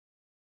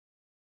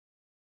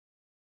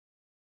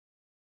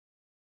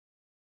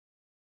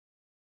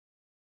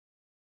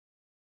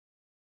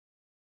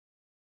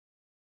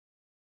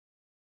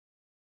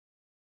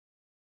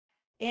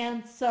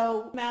And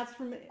so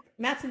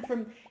Madsen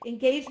from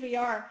ENGAGE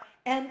VR,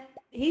 and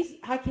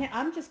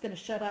I'm just going to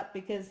shut up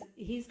because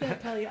he's going to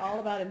tell you all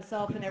about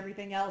himself and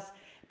everything else.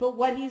 But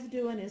what he's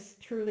doing is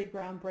truly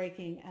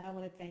groundbreaking, and I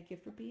want to thank you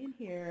for being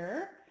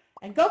here.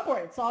 And go for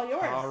it. It's all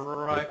yours. All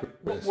right.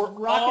 What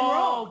we're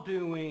all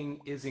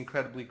doing is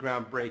incredibly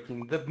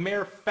groundbreaking. The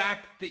mere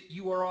fact that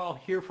you are all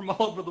here from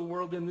all over the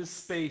world in this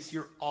space,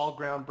 you're all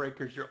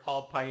groundbreakers. You're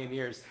all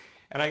pioneers.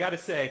 And I got to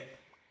say,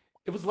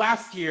 it was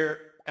last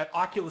year at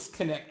Oculus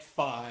Connect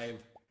 5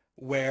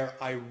 where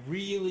I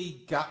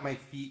really got my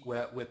feet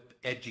wet with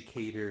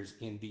educators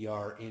in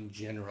VR in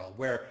general,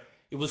 where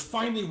it was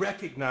finally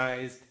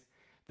recognized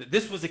that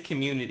this was a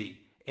community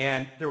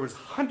and there was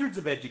hundreds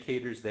of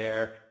educators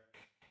there.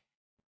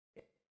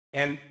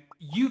 And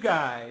you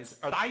guys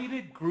are a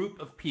united group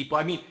of people.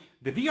 I mean,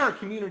 the VR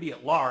community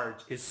at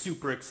large is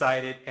super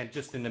excited and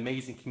just an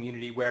amazing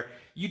community where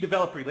you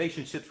develop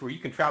relationships where you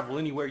can travel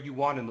anywhere you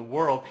want in the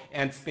world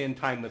and spend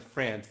time with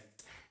friends.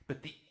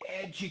 But the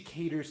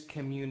educators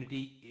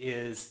community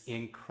is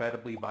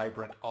incredibly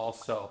vibrant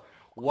also.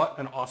 What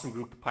an awesome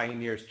group of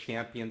pioneers,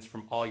 champions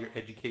from all your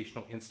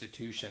educational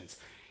institutions.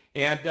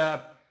 And I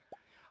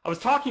was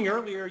talking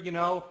earlier,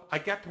 I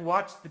got to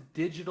watch the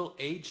digital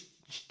age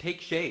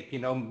take shape,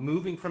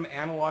 moving from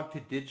analog to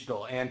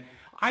digital. And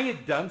I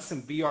had done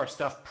some VR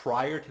stuff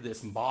prior to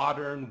this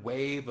modern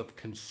wave of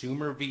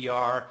consumer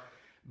VR,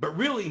 but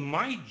really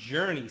my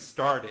journey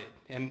started,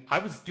 and I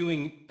was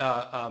doing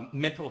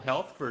mental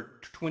health for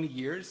 20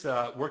 years,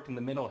 worked in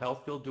the mental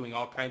health field doing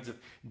all kinds of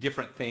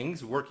different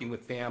things, working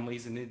with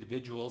families and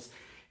individuals.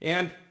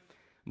 And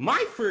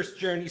my first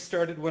journey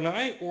started when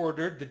I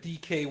ordered the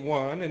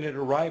DK1 and it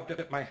arrived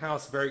at my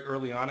house very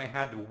early on. I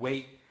had to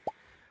wait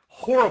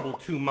horrible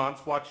 2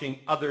 months watching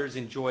others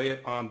enjoy it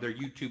on their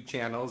YouTube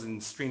channels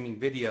and streaming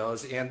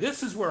videos. And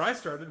this is where I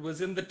started,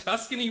 was in the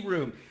Tuscany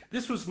room.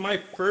 This was my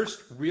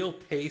first real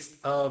taste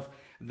of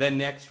the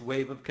next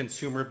wave of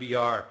consumer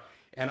VR.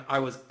 And I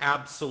was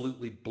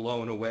absolutely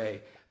blown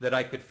away that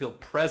I could feel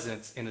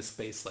presence in a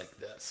space like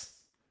this.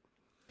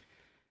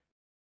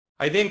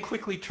 I then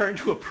quickly turned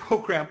to a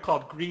program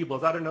called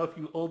Greebles. I don't know if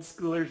you old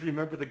schoolers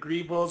remember the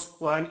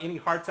Greebles one. Any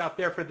hearts out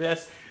there for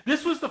this?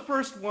 This was the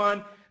first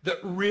one that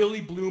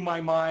really blew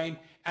my mind.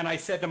 And I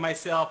said to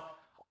myself,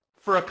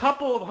 for a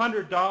couple of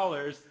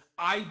 $100,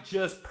 I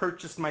just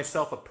purchased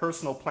myself a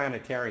personal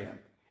planetarium.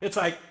 It's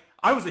like,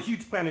 I was a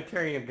huge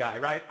planetarium guy,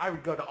 right? I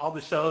would go to all the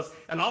shows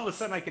and all of a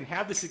sudden I can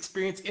have this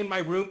experience in my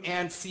room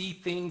and see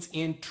things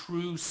in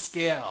true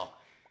scale.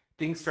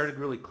 Things started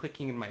really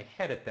clicking in my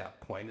head at that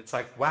point. It's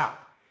like, wow,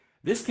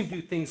 this can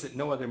do things that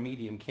no other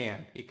medium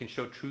can. It can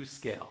show true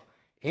scale.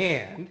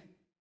 And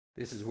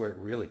this is where it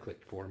really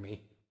clicked for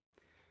me.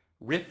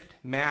 Rift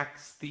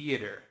Max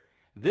Theater.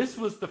 This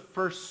was the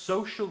first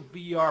social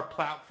VR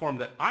platform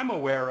that I'm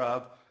aware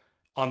of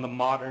on the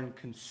modern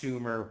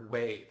consumer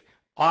wave.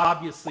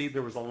 Obviously,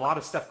 there was a lot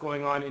of stuff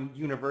going on in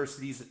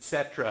universities,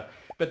 etc.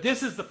 But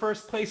this is the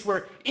first place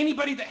where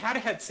anybody that had a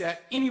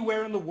headset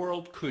anywhere in the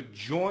world could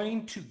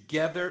join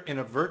together in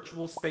a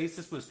virtual space.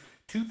 This was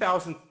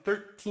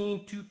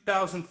 2013,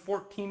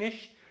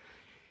 2014-ish.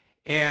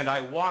 And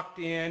I walked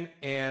in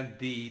and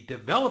the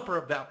developer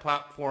of that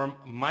platform,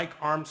 Mike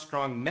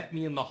Armstrong, met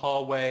me in the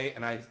hallway,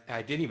 and I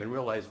didn't even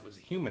realize it was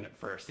a human at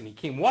first. And he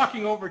came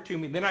walking over to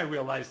me, then I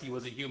realized he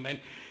was a human.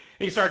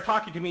 And he started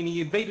talking to me and he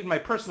invaded my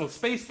personal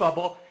space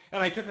bubble,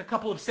 and I took a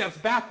couple of steps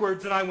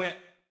backwards and I went,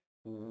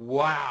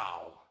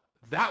 wow,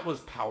 that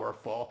was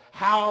powerful.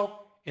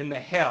 How in the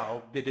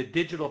hell did a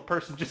digital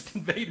person just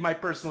invade my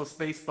personal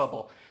space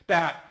bubble?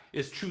 That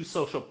is true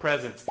social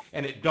presence.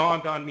 And it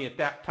dawned on me at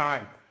that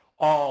time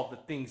all the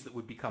things that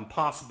would become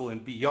possible in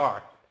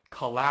VR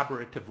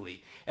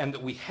collaboratively, and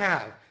that we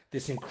have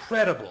this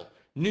incredible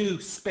new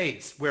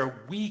space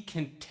where we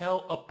can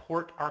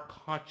teleport our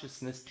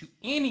consciousness to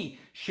any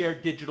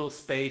shared digital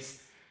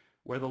space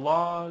where the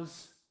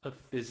laws of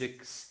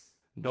physics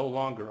no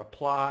longer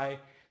apply,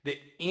 that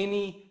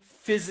any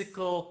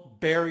physical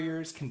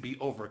barriers can be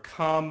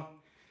overcome.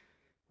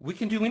 We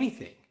can do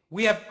anything.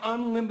 We have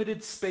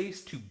unlimited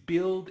space to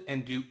build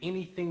and do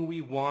anything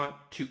we want,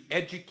 to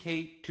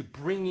educate, to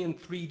bring in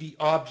 3D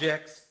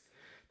objects,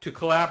 to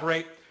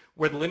collaborate,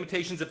 where the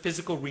limitations of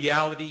physical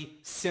reality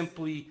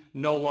simply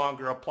no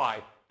longer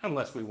apply,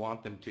 unless we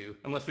want them to,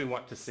 unless we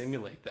want to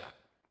simulate that.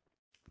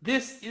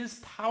 This is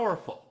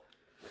powerful.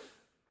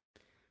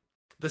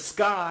 The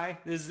sky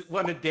is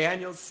one of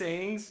Daniel's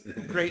sayings,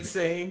 great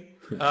saying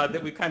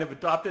that we kind of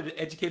adopted as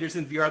educators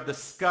in VR. The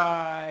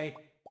sky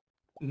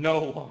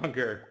no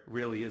longer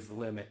really is the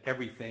limit.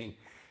 Everything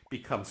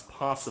becomes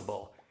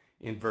possible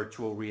in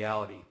virtual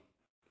reality,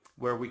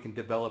 where we can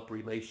develop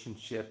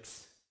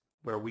relationships,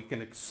 where we can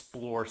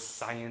explore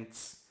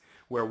science,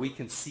 where we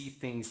can see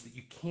things that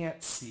you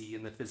can't see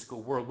in the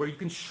physical world, where you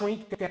can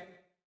shrink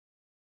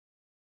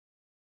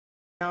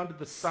down to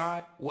the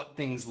side what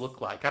things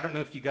look like. I don't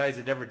know if you guys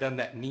had ever done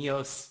that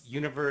Neos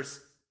universe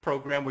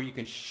program where you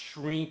can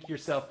shrink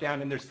yourself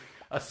down, and there's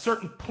a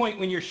certain point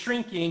when you're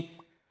shrinking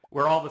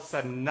where all of a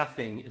sudden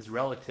nothing is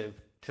relative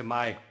to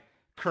my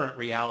current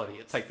reality.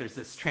 It's like there's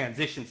this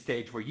transition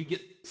stage where you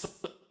get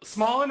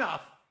small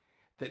enough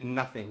that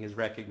nothing is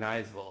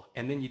recognizable.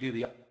 And then you do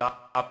the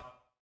opposite,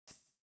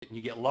 and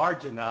you get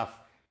large enough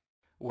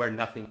where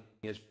nothing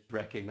is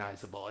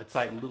recognizable. It's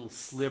like a little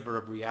sliver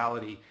of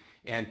reality,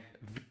 and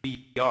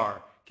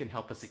VR can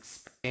help us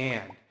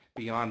expand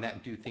beyond that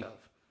and do things.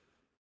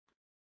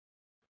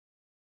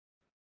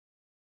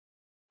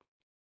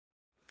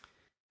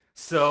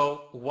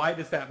 So why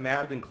does that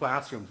matter in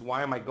classrooms?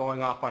 Why am I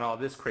going off on all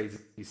this crazy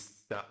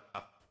stuff?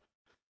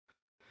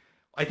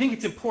 I think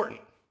it's important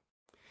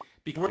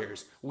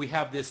because we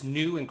have this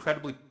new,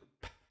 incredibly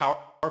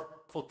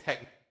powerful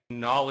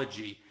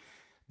technology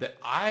that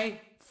I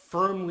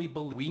firmly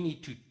believe we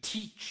need to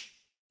teach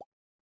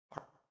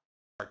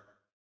our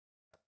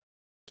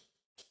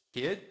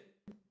kids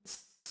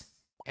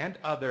and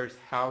others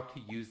how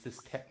to use this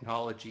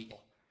technology.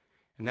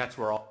 And that's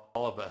where all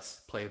of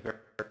us play a very,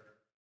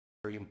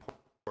 very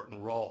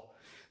important role.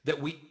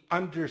 That we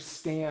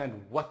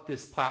understand what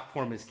this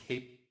platform is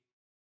capable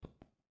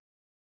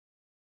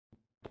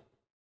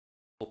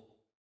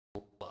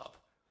of.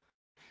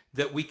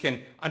 That we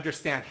can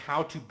understand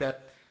how to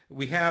bet.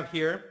 We have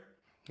here,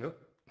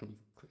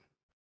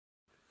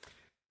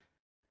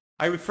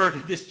 I refer to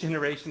this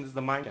generation as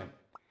the mind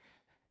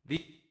game.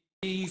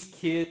 These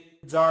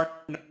kids are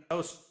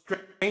no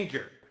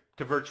stranger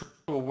to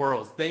virtual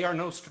worlds. They are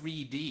no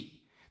 3D.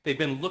 They've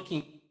been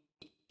looking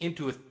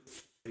into a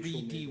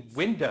 3D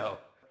window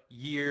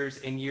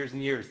years and years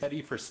and years.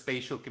 Study for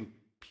spatial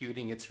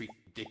computing, it's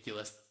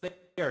ridiculous. They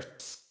are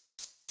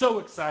so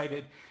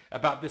excited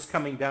about this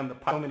coming down the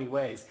pipe in so many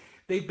ways.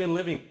 They've been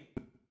living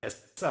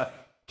this.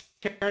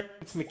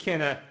 Terrence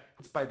McKenna,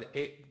 by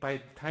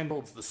the time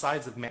holds the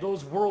size of man.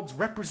 Those worlds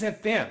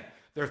represent them,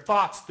 their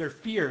thoughts, their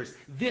fears.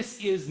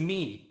 This is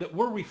me, that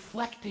we're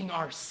reflecting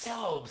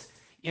ourselves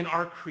in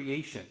our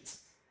creations.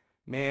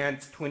 Man,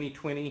 it's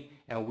 2020,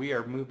 and we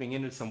are moving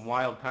into some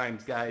wild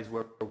times, guys,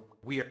 where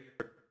we are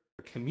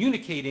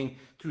communicating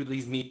through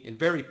these media in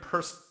very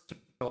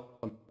personal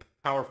and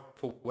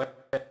powerful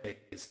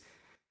ways.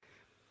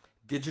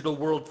 Digital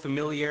world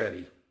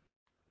familiarity.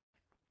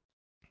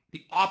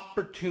 The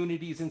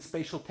opportunities in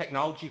spatial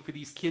technology for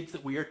these kids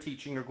that we are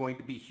teaching are going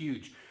to be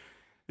huge.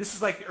 This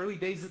is like the early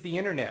days of the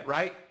internet,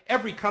 right?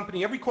 Every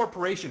company, every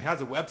corporation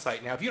has a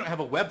website now. If you don't have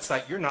a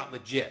website, you're not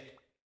legit.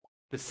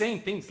 The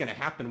same thing's going to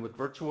happen with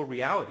virtual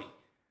reality.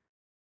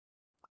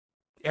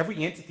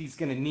 Every entity is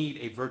going to need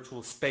a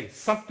virtual space,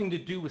 something to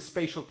do with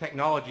spatial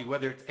technology,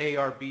 whether it's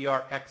AR,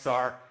 VR,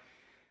 XR.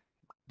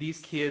 These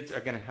kids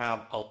are going to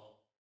have a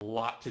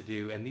lot to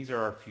do, and these are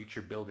our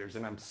future builders,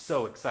 and I'm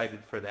so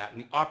excited for that.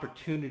 And the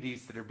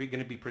opportunities that are going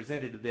to be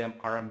presented to them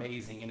are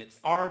amazing, and it's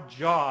our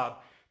job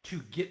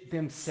to get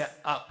them set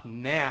up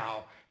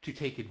now to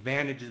take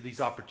advantage of these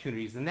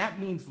opportunities. And that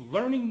means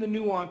learning the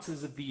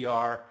nuances of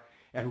VR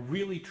and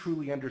really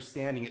truly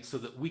understanding it so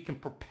that we can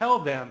propel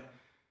them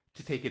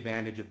to take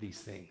advantage of these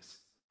things.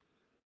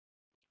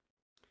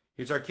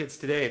 Here's our kids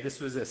today. This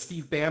was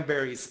Steve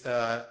Bamberry's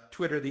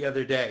Twitter the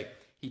other day.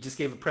 He just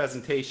gave a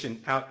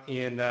presentation out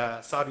in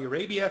Saudi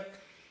Arabia.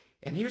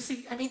 And here's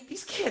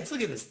these kids,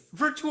 look at this,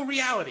 virtual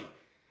reality.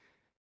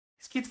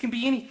 These kids can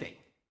be anything,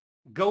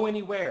 go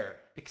anywhere,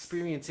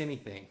 experience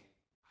anything.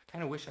 I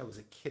kind of wish I was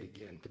a kid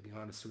again, to be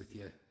honest with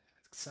you.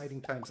 Exciting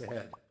times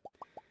ahead.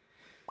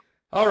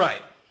 All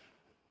right.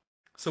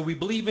 So we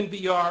believe in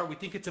VR. We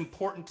think it's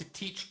important to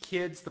teach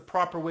kids the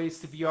proper ways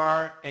to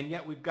VR. And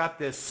yet we've got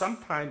this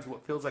sometimes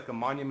what feels like a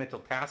monumental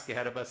task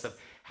ahead of us of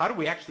how do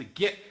we actually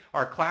get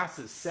our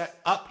classes set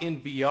up in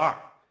VR?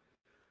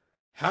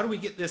 How do we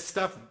get this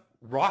stuff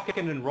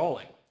rocking and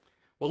rolling?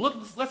 Well,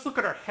 let's look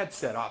at our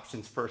headset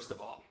options first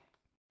of all.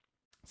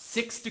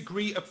 6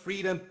 Degree of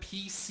Freedom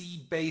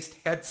PC-based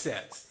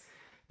headsets.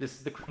 This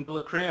is the creme de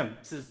la creme.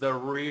 This is the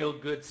real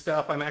good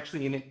stuff. I'm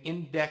actually in an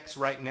Index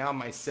right now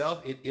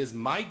myself. It is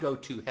my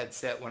go-to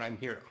headset when I'm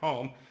here at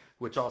home,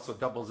 which also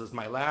doubles as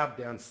my lab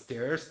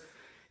downstairs.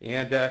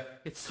 And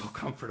it's so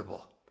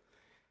comfortable.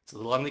 It's a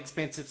little on the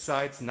expensive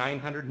side. It's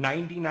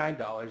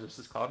 $999. Let's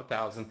just call it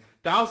 $1,000.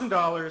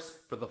 $1,000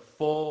 for the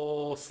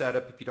full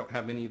setup if you don't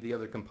have any of the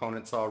other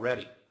components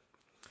already.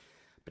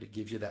 But it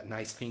gives you that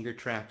nice finger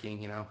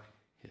tracking, you know.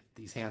 If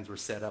these hands were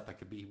set up, I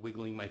could be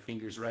wiggling my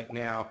fingers right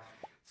now.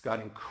 It's got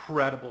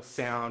incredible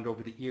sound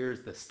over the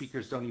ears. The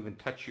speakers don't even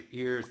touch your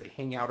ears. They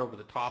hang out over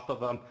the top of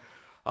them.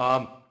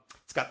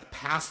 It's got the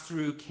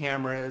pass-through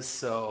cameras,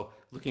 so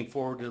looking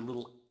forward to a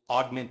little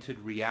augmented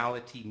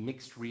reality,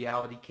 mixed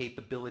reality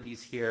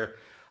capabilities here.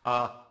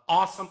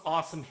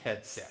 Awesome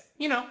headset.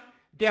 You know,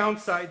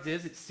 downsides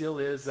is it still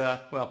is,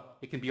 well,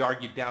 it can be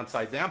argued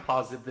downsides and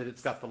positive that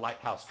it's got the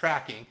Lighthouse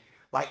tracking.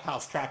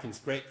 Lighthouse tracking is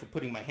great for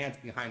putting my hands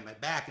behind my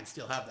back and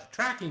still have that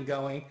tracking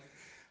going,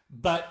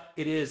 but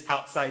it is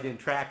outside-in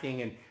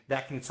tracking, and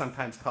that can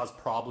sometimes cause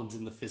problems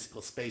in the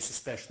physical space,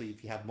 especially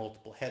if you have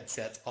multiple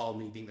headsets all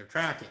needing their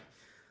tracking.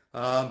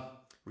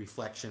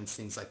 Reflections,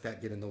 things like that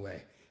get in the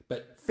way.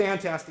 But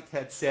fantastic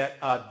headset.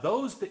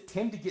 Those that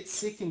tend to get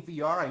sick in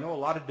VR, I know a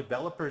lot of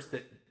developers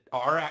that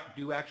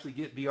do actually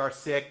get VR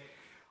sick.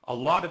 A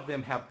lot of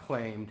them have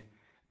claimed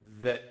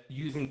that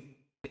using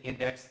the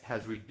index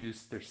has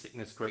reduced their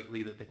sickness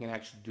greatly, that they can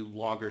actually do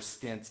longer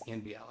stints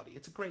in reality.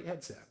 It's a great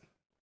headset.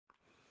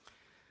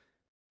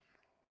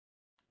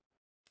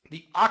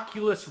 The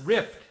Oculus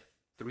Rift,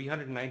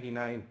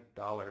 $399.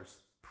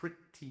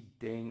 Pretty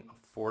dang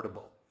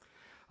affordable.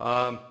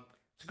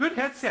 It's a good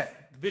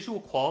headset. The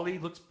visual quality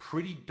looks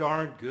pretty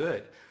darn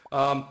good.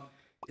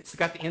 It's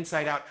got the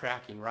inside-out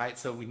tracking, right?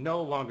 So we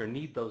no longer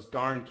need those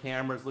darn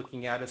cameras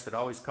looking at us that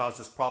always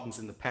caused us problems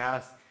in the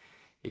past.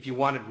 If you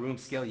wanted room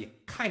scale, you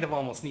kind of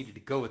almost needed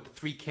to go with the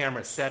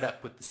 3-camera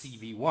setup with the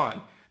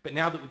CV1. But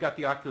now that we've got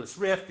the Oculus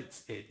Rift,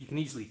 you can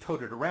easily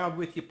tote it around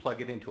with you,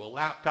 plug it into a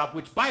laptop,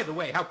 which, by the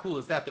way, how cool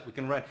is that we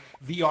can run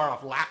VR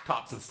off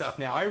laptops and stuff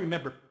now? I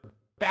remember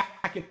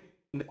back in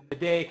the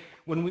day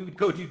when we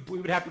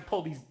would have to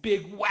pull these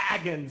big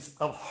wagons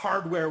of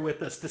hardware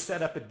with us to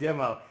set up a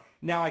demo.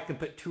 Now I can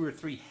put 2 or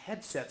 3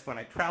 headsets when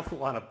I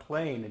travel on a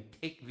plane and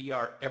take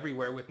VR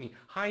everywhere with me.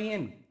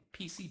 High-end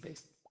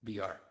PC-based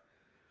VR.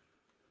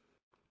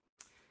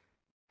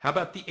 How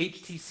about the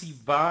HTC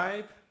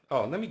Vive?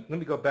 Oh, let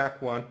me go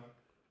back one.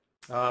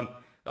 The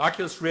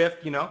Oculus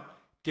Rift,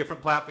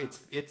 different platform.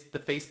 It's the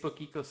Facebook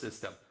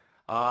ecosystem.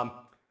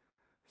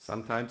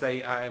 Sometimes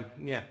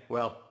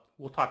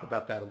we'll talk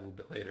about that a little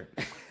bit later.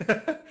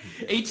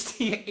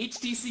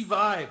 HTC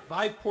Vive,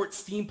 5-port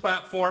Steam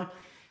platform.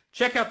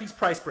 Check out these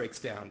price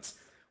breakdowns.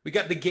 We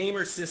got the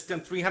gamer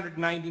system,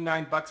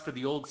 $399 for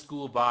the old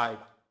school Vive.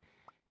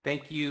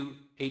 Thank you,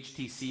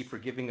 HTC, for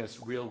giving us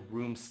real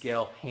room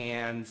scale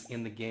hands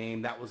in the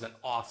game. That was an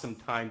awesome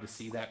time to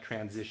see that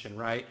transition,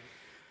 right?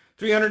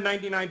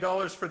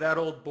 $399 for that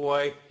old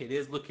boy. It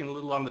is looking a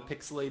little on the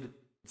pixelated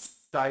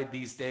side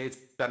these days.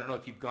 I don't know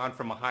if you've gone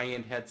from a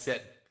high-end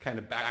headset kind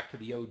of back to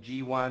the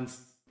OG ones.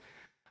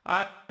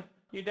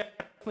 You're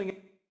definitely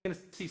going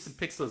to see some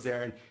pixels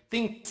there, and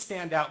things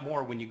stand out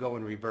more when you go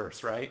in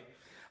reverse, right?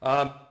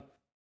 The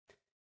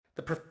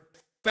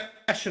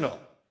Professional,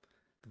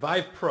 the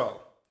Vive Pro.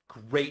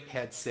 Great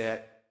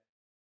headset,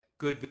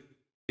 good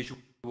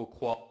visual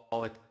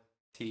quality.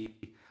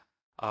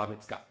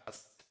 It's got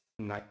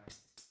nice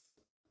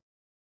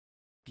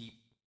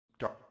deep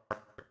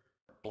dark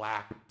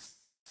black,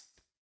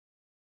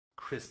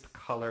 crisp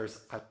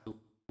colors. I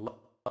love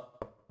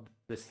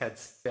this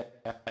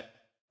headset.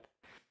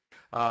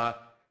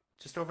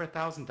 Just over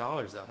 $1,000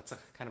 though. That's a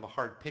kind of a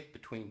hard pick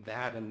between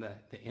that and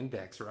the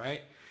Index,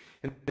 right?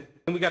 And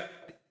we got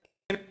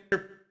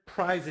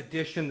Enterprise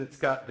Edition that's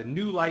got the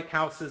new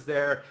lighthouses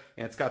there,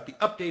 and it's got the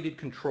updated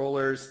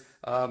controllers.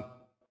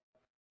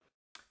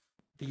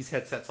 These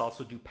headsets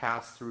also do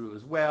pass-through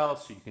as well,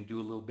 so you can do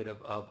a little bit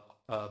of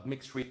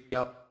mixed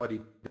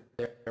reality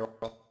there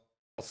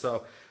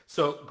also.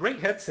 So great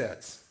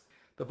headsets.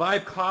 The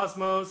Vive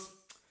Cosmos,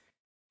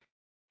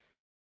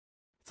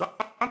 it's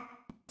on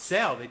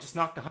sale. They just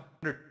knocked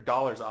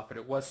 $100 off it.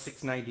 It was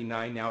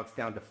 $699. Now it's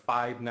down to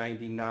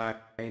 $599.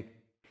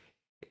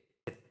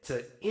 It's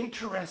an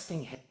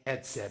interesting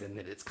headset in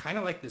that it's kind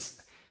of like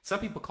this. Some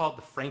people call it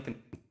the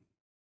Frankenstein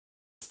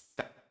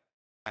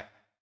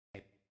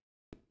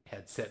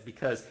headset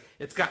because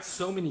it's got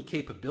so many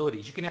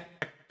capabilities. You can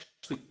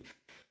actually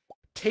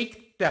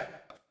take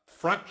that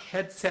front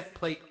headset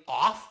plate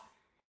off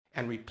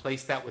and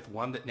replace that with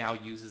one that now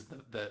uses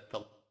the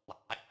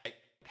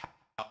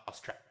lighthouse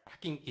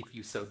tracking if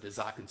you so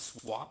desire. You can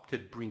swap to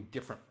bring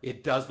different.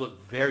 It does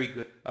look very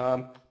good.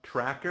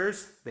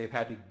 Trackers, they've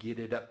had to get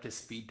it up to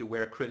speed to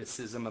where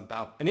criticism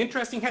about an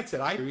interesting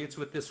headset. I agree it's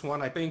with this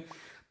one, I think,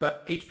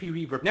 but HP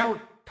Reverb. Now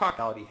we're talking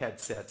quality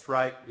headsets,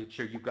 right?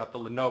 Sure, you've got the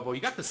Lenovo,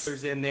 you got the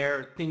Sers in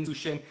there, things,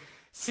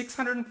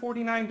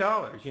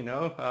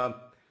 $649,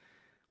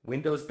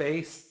 Windows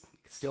based,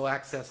 still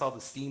access all the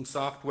Steam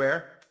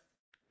software.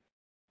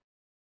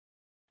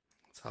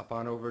 Let's hop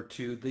on over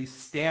to the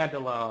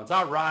standalones.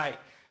 All right,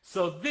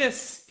 so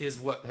this is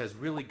what has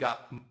really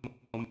got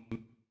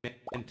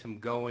momentum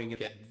going.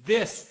 Get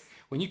this,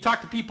 when you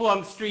talk to people on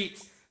the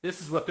streets,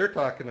 this is what they're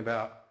talking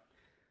about.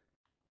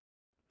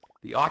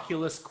 The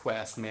Oculus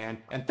Quest, man.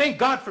 And thank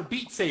God for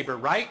Beat Saber,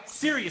 right?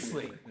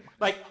 Seriously.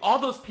 Like all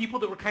those people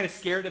that were kind of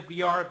scared of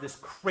VR, of this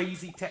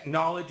crazy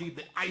technology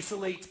that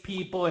isolates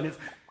people, and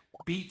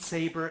Beat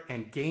Saber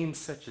and games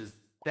such as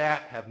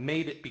that have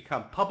made it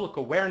become public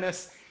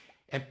awareness,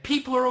 and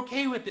people are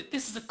okay with it.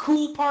 This is a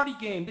cool party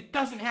game. It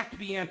doesn't have to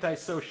be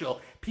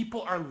antisocial.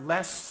 People are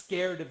less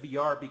scared of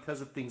VR because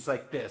of things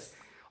like this.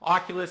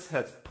 Oculus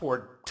has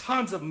poured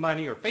tons of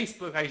money, or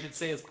Facebook, I should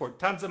say, has poured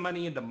tons of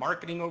money into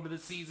marketing over the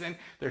season.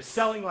 They're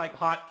selling like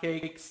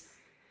hotcakes.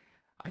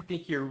 I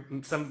think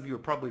some of you are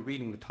probably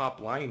reading the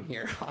top line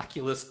here.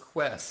 Oculus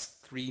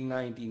Quest,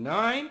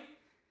 $399,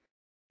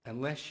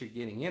 unless you're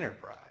getting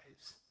Enterprise.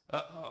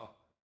 Uh-oh.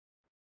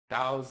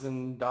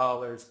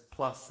 $1,000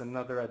 plus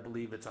another, I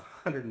believe it's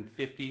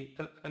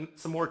 $150, and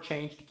some more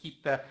change to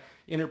keep the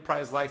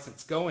Enterprise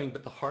license going,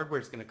 but the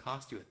hardware is going to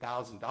cost you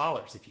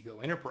 $1,000 if you go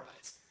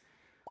Enterprise.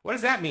 What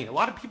does that mean? A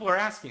lot of people are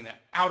asking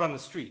that out on the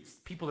streets,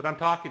 people that I'm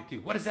talking to.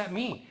 What does that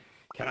mean?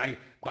 Can I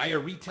buy a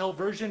retail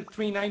version at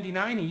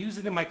 $399 and use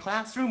it in my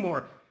classroom?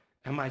 Or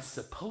am I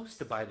supposed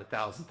to buy the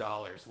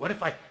 $1,000? What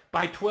if I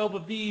buy 12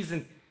 of these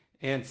and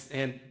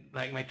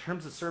like my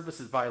terms of service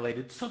is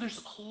violated? So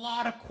there's a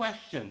lot of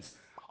questions.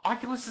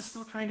 Oculus is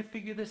still trying to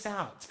figure this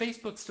out.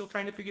 Facebook's still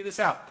trying to figure this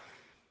out.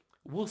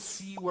 We'll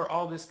see where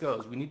all this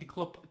goes. We need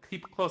to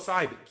keep a close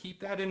eye, but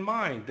keep that in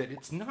mind that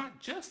it's not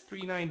just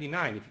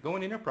 $399. If you go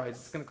in enterprise,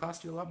 it's going to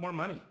cost you a lot more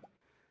money.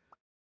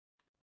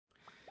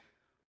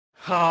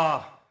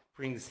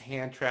 Brings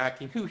hand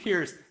tracking. Who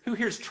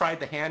here's tried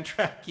the hand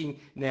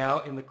tracking now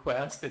in the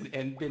Quest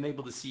and been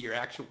able to see your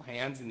actual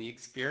hands in the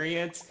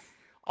experience?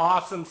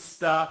 Awesome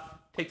stuff.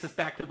 Takes us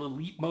back to the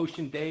Leap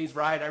Motion days,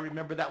 right? I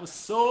remember that was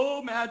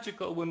so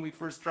magical when we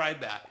first tried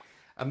that.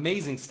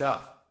 Amazing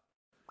stuff.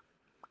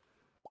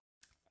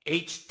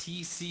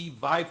 HTC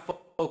Vive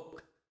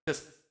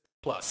Focus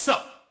Plus.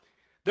 So,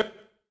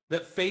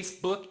 that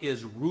Facebook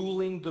is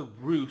ruling the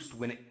roost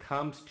when it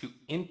comes to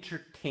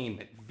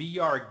entertainment.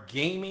 VR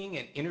gaming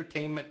and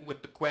entertainment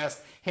with the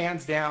Quest,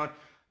 hands down,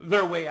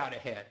 they're way out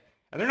ahead.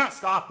 And they're not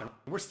stopping.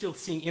 We're still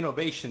seeing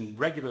innovation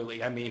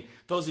regularly. I mean,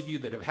 those of you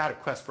that have had a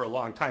Quest for a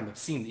long time have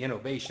seen the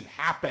innovation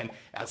happen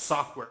as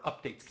software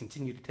updates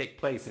continue to take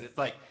place. And it's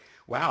like,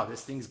 wow,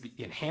 this thing's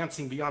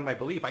enhancing beyond my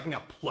belief. I can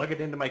now plug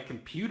it into my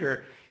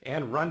computer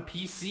and run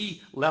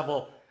PC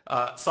level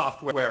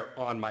software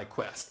on my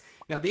Quest.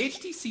 Now, the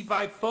HTC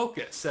Vive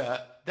Focus,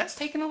 that's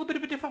taken a little bit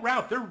of a different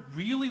route. They're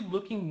really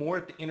looking more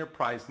at the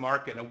enterprise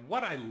market. And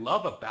what I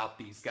love about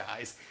these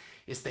guys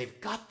is they've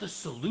got the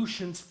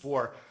solutions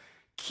for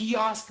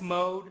kiosk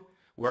mode,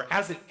 where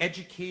as an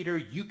educator,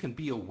 you can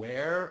be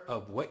aware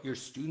of what your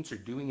students are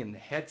doing in the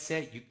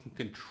headset. You can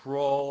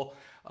control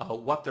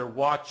what they're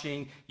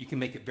watching. You can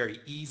make it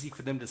very easy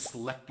for them to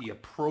select the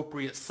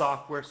appropriate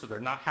software so they're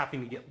not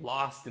having to get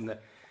lost in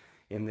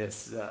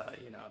this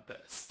the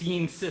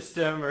Steam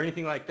system or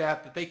anything like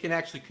that, that they can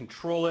actually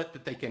control it,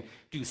 that they can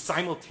do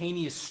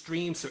simultaneous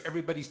streams so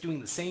everybody's doing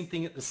the same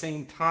thing at the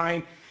same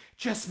time.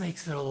 Just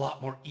makes it a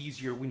lot more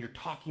easier when you're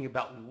talking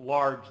about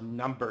large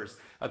numbers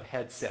of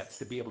headsets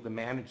to be able to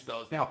manage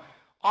those. Now,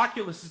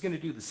 Oculus is going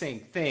to do the same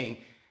thing.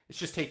 It's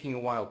just taking a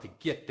while to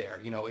get there.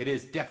 You know, it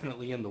is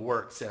definitely in the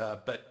works,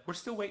 but we're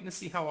still waiting to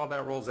see how all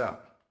that rolls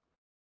out.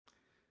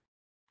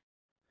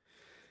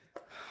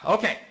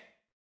 Okay,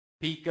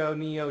 Pico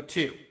Neo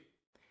 2.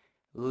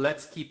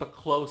 Let's keep a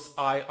close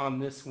eye on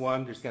this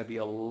one. There's going to be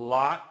a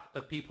lot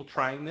of people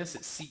trying this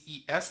at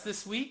CES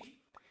this week.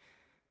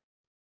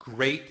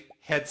 Great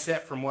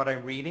headset from what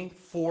I'm reading,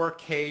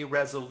 4K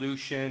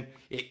resolution.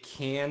 It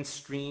can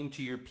stream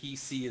to your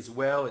PC as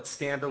well. It's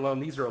standalone.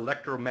 These are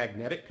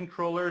electromagnetic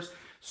controllers,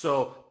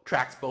 so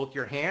tracks both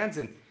your hands,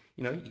 and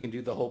you can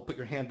do the whole put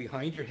your hand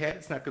behind your head.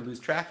 It's not going to lose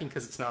tracking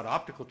because it's not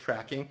optical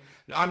tracking.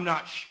 I'm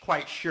not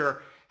quite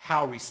sure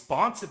how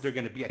responsive they're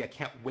going to be. I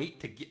can't wait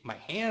to get my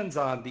hands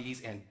on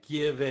these and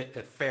give it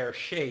a fair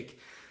shake.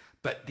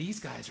 But these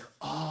guys are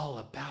all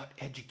about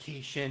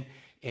education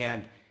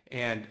and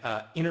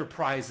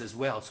enterprise as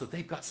well. So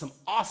they've got some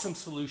awesome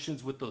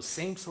solutions with those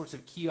same sorts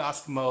of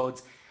kiosk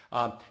modes.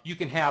 You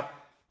can have,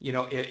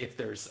 if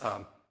there's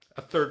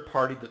a third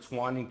party that's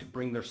wanting to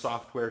bring their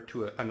software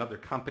to another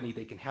company,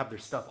 they can have their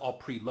stuff all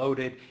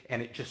preloaded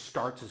and it just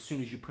starts as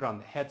soon as you put on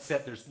the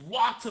headset. There's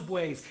lots of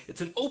ways.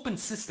 It's an open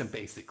system,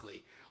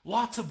 basically.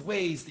 Lots of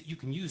ways that you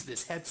can use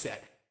this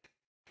headset.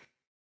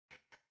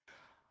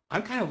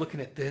 I'm kind of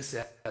looking at this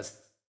as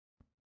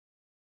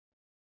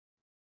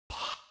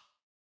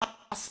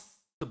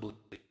possibly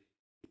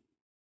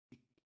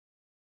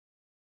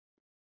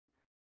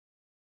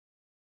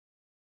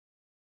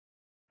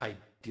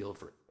ideal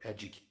for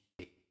educators.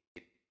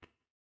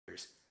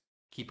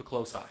 Keep a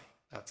close eye.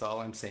 That's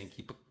all I'm saying.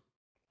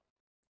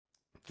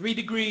 3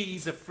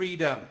 degrees of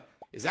freedom.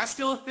 Is that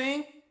still a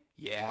thing?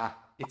 Yeah,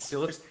 it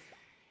still is.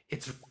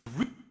 It's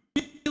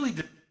really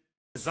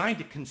designed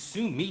to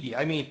consume media.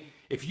 I mean,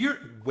 if you're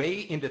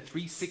way into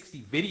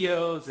 360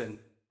 videos and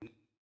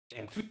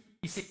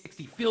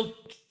 360 field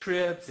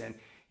trips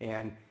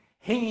and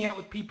hanging out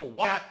with people,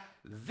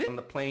 then on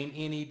the plane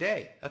any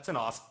day. That's an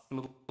awesome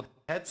little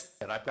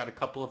headset. I've got a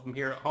couple of them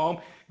here at home.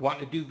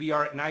 Wanting to do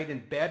VR at night in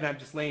bed, and I'm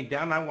just laying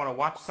down and I want to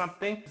watch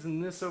something. Using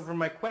this over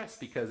my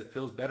Quest because it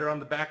feels better on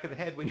the back of the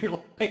head when you're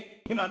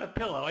laying on a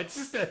pillow. It's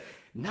just a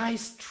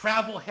nice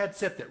travel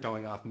headset that's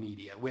showing off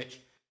media, which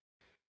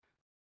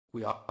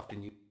we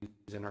often use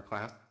in our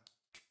class.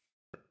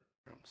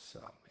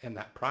 So, and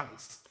that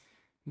price.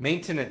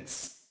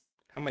 Maintenance.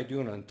 How am I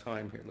doing on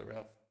time here,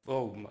 Lorel?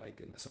 Oh my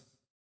goodness.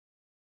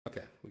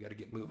 Okay, we got to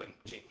get moving.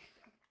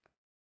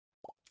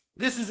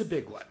 This is a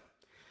big one.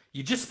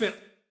 You just spent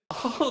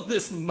all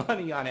this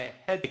money on a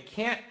head. I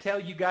can't tell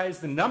you guys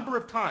the number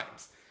of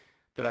times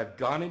that I've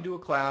gone into a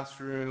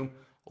classroom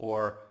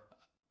or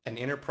an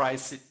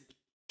enterprise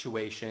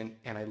situation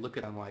and I look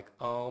at them like,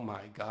 oh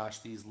my gosh,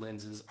 these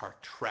lenses are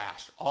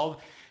trashed.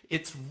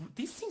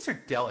 These things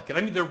are delicate.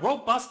 I mean, they're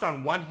robust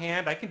on one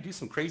hand. I can do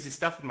some crazy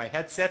stuff with my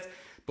headsets,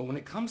 but when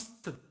it comes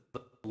to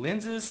the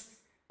lenses,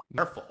 be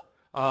careful.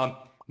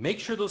 Make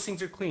sure those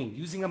things are clean.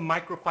 Using a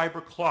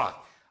microfiber cloth.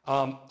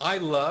 I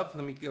love,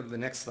 let me go to the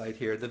next slide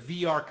here, the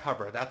VR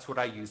cover. That's what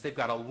I use. They've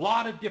got a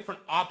lot of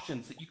different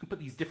options that you can put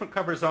these different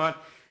covers on.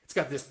 It's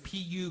got this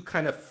PU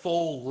kind of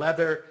full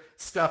leather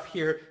stuff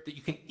here that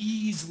you can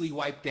easily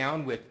wipe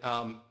down with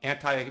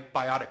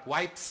antibiotic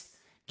wipes.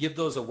 Give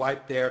those a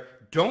wipe there.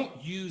 Don't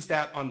use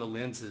that on the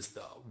lenses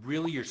though.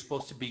 Really, you're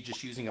supposed to be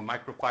just using a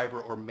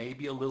microfiber or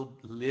maybe a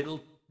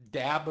little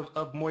dab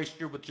of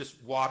moisture with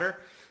just water.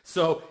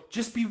 So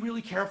just be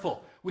really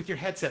careful with your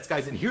headsets,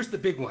 guys. And here's the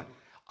big one.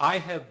 I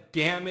have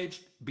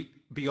damaged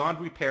beyond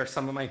repair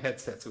some of my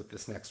headsets with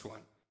this next one.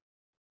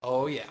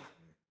 Oh yeah,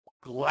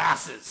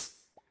 glasses.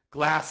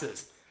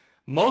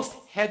 Most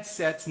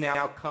headsets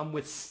now come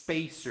with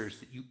spacers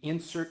that you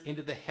insert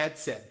into the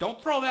headset.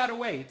 Don't throw that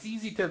away. It's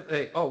easy to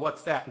say, oh,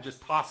 what's that? And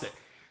just toss it.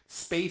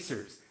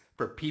 Spacers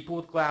for people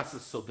with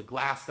glasses so the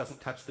glass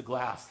doesn't touch the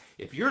glass.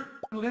 If your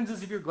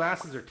lenses of your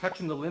glasses are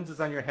touching the lenses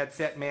on your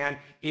headset, man,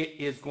 it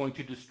is going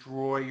to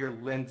destroy your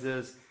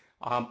lenses.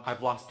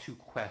 I've lost 2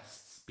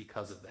 Quests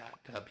because of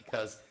that,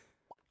 because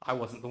I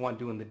wasn't the one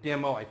doing the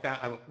demo.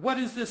 I went, what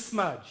is this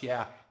smudge?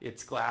 Yeah,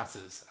 it's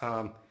glasses.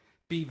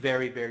 Be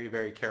very, very,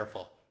 very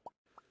careful.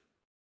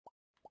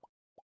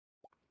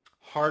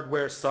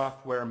 Hardware,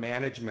 software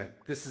management.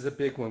 This is a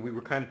big one. We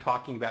were kind of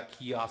talking about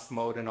kiosk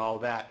mode and all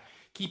that.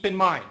 Keep in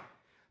mind,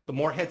 the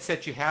more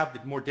headsets you have,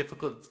 the more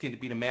difficult it's going to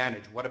be to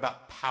manage. What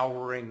about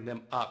powering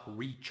them up,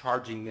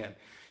 recharging them?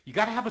 You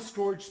got to have a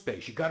storage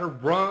space. You got to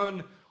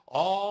run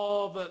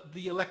all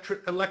the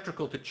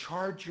electrical to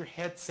charge your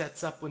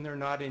headsets up when they're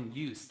not in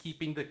use.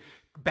 Keeping the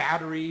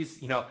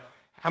batteries, you know,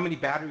 how many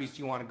batteries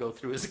do you want to go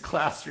through as a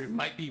classroom?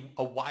 Might be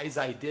a wise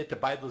idea to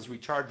buy those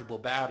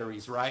rechargeable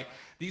batteries, right?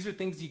 These are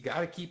things you got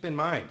to keep in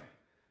mind.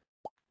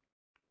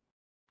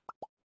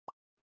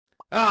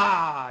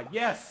 Ah,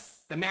 yes,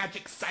 the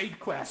magic side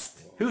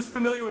quest. Who's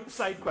familiar with the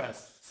side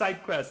quest?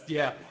 Side quest,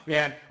 yeah,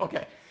 man.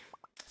 Okay,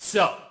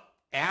 so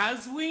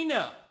as we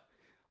know,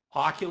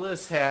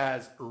 Oculus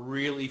has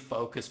really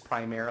focused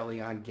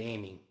primarily on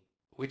gaming,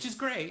 which is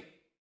great.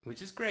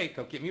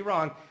 Don't get me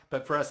wrong.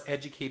 But for us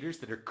educators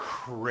that are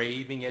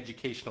craving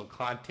educational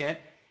content,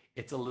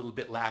 it's a little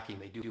bit lacking.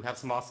 They do have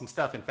some awesome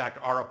stuff. In fact,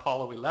 our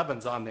Apollo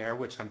 11's on there,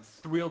 which I'm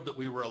thrilled that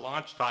we were a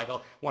launch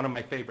title, one of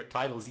my favorite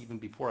titles even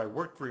before I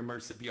worked for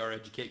Immersive VR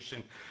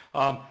Education.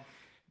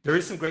 There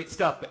is some great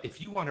stuff, but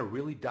if you want to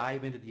really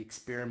dive into the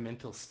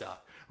experimental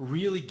stuff,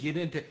 really get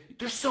into,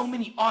 there's so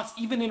many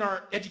awesome, even in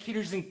our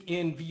educators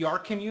in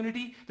VR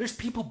community, there's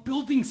people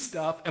building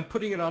stuff and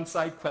putting it on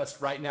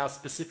SideQuest right now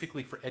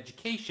specifically for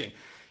education.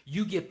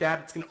 You get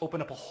that, it's going to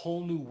open up a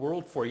whole new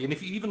world for you. And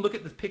if you even look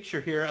at the picture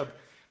here of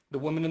the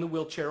woman in the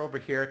wheelchair over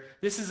here,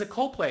 this is a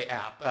Coplay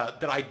app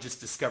that I just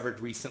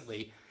discovered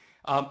recently.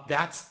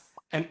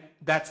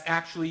 That's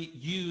actually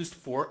used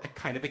for a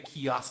kind of a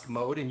kiosk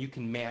mode, and you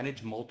can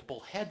manage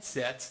multiple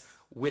headsets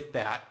with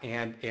that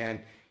and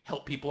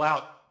help people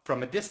out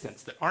from a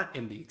distance that aren't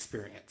in the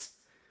experience.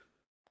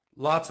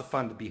 Lots of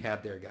fun to be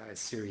had there, guys.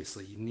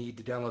 Seriously, you need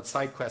to download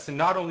SideQuest. And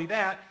not only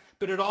that,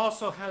 but it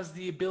also has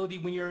the ability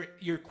when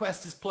your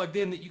Quest is plugged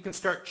in that you can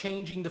start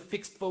changing the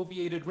fixed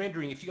foveated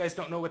rendering. If you guys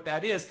don't know what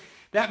that is,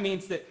 that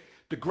means that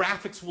the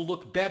graphics will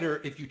look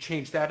better if you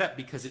change that up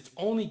because it's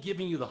only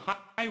giving you the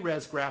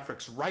high-res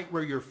graphics right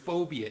where your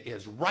fovea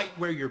is, right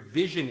where your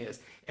vision is.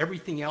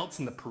 Everything else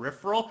in the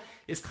peripheral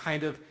is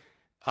kind of,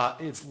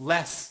 it's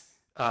less,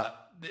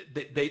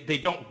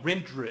 they don't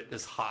render it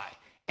as high.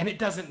 And it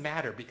doesn't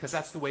matter because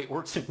that's the way it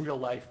works in real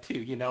life too.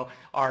 You know,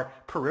 our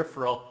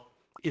peripheral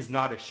is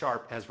not as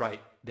sharp as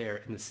right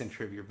there in the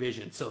center of your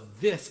vision. So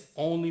this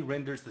only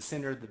renders the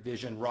center of the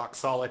vision rock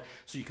solid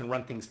so you can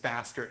run things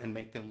faster and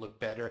make them look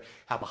better,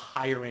 have a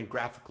higher end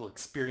graphical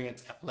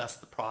experience at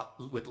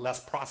with less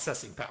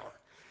processing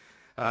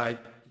power.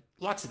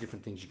 Lots of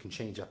different things you can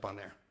change up on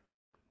there.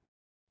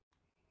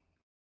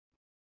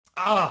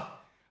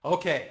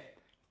 Okay.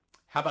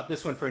 How about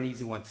this one for an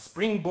easy one?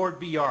 Springboard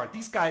VR.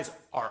 These guys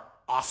are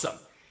awesome.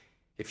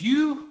 If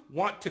you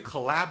want to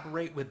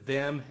collaborate with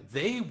them,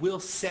 they will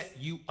set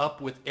you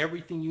up with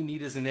everything you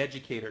need as an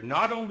educator.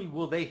 Not only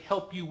will they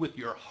help you with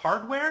your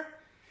hardware,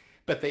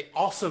 but they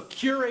also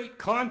curate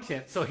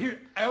content. So here,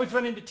 I always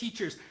run into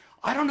teachers.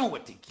 I don't know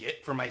what to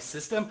get for my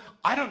system.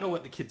 I don't know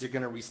what the kids are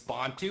going to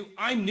respond to.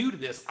 I'm new to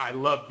this. I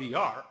love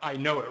VR. I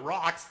know it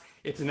rocks.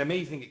 It's an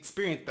amazing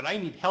experience, but I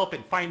need help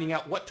in finding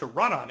out what to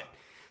run on it.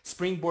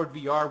 Springboard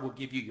VR will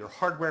give you your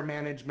hardware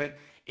management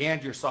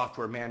and your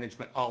software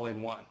management all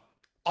in one.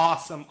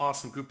 Awesome,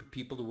 awesome group of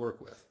people to work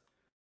with.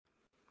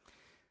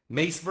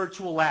 Mace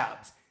Virtual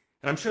Labs.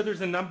 And I'm sure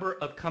there's a number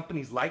of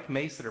companies like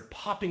Mace that are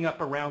popping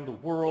up around the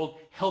world,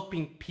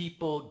 helping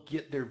people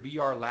get their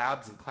VR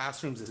labs and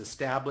classrooms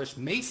established.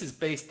 Mace is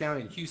based down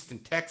in Houston,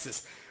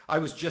 Texas. I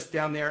was just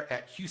down there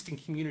at Houston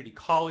Community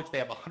College. They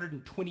have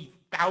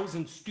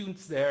 120,000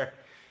 students there.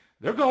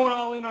 They're going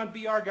all in on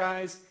VR,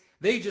 guys.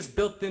 They just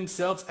built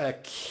themselves a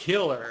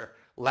killer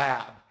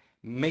lab.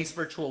 Mace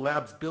Virtual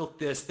Labs built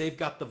this. They've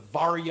got the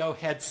Vario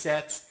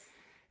headsets.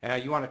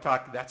 You want to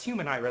talk, that's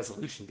human eye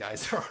resolution,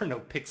 guys. There are no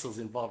pixels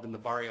involved in the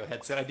Vario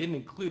headset. I didn't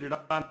include it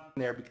on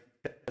there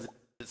because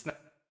it's not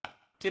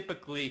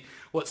typically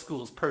what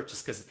schools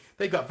purchase, because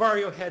they've got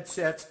Vario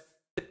headsets,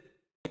 they've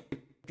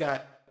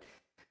got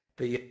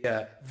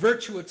the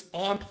Virtuit's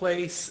On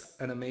Place,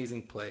 an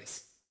amazing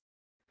place.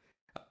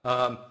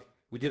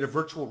 We did a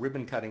virtual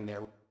ribbon cutting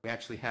there. We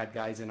actually had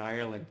guys in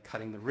Ireland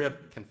cutting the ribbon.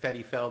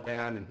 Confetti fell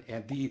down,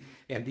 and the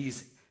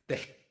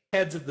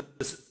heads of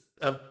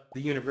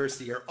the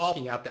university are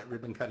all out that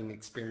ribbon cutting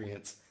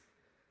experience.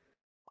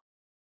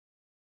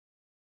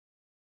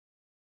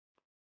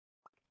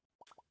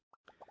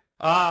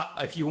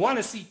 If you want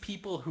to see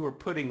people who are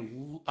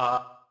putting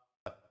are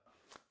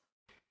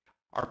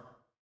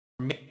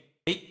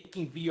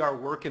making VR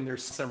work, and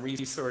there's some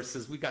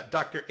resources. We got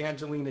Dr.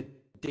 Angelina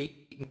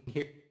Dayton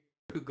here,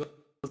 who goes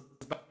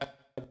by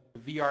the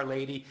VR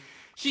lady.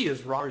 She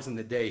is rockers in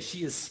the day.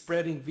 She is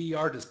spreading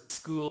VR to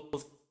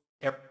schools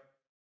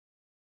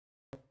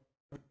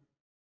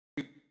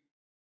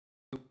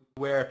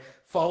everywhere.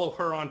 Follow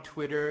her on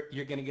Twitter.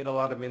 You're going to get a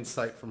lot of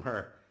insight from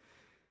her.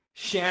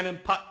 Shannon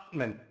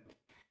Putman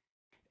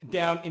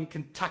down in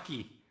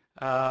Kentucky,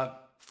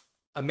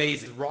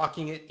 amazing,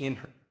 rocking it in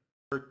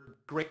her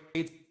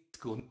grade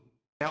school.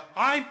 Now,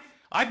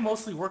 I've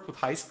mostly worked with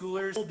high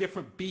schoolers, a whole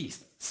different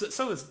beast.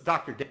 So is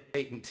Dr.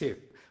 Dayton too.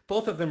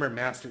 Both of them are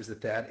masters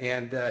at that,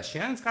 and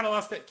Shannon's got a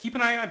lot of, keep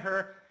an eye on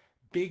her.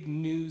 Big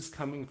news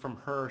coming from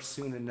her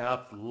soon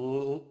enough.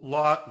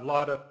 Lot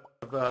of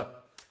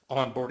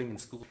onboarding in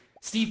school.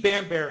 Steve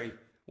Banbury,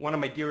 one of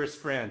my dearest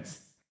friends,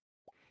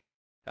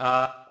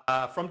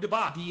 from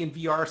Dubai.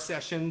 D&VR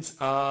sessions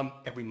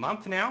every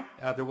month now.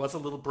 There was a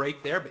little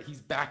break there, but he's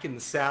back in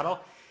the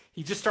saddle.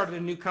 He just started a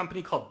new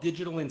company called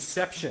Digital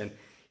Inception.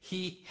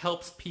 He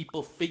helps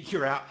people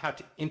figure out how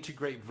to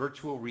integrate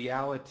virtual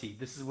reality.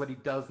 This is what he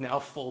does now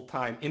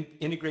full-time.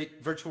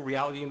 Integrate virtual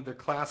reality into their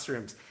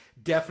classrooms.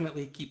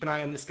 Definitely keep an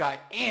eye on this guy,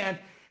 and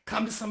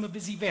come to some of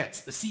his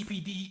events. The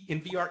CPD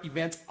in VR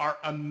events are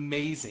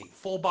amazing.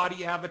 Full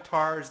body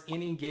avatars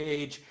in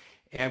Engage,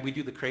 and we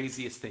do the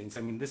craziest things.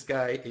 I mean, this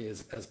guy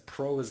is as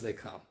pro as they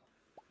come.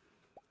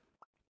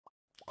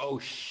 Oh,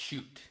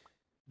 shoot.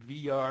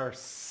 VR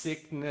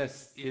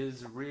sickness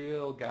is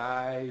real,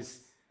 guys.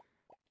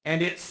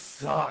 And it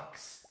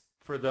sucks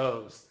for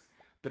those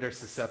that are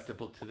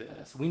susceptible to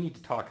this. We need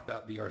to talk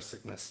about VR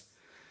sickness.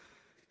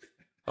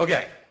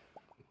 Okay.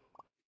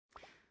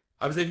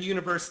 I was at a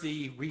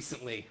university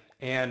recently,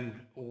 and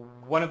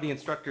one of the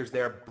instructors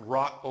there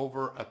brought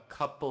over a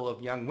couple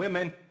of young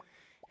women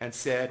and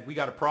said, we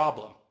got a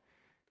problem.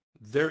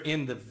 They're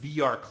in the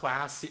VR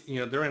class,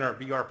 they're in our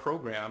VR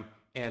program,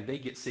 and they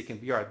get sick in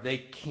VR. They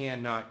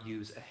cannot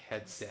use a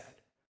headset.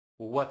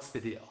 Well, what's the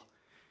deal?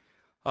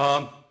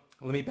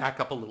 Let me back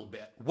up a little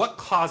bit. What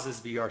causes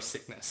VR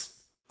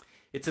sickness?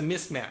 It's a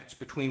mismatch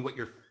between what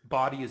your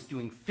body is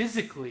doing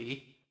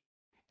physically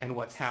and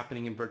what's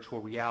happening in virtual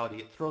reality.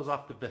 It throws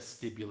off the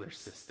vestibular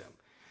system.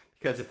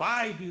 Because if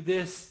I do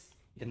this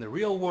in the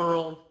real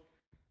world,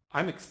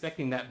 I'm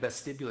expecting that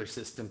vestibular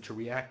system to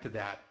react to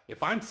that.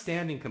 If I'm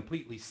standing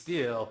completely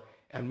still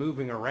and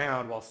moving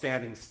around while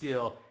standing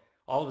still,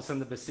 all of a sudden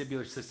the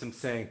vestibular system's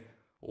saying,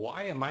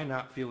 why am I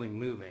not feeling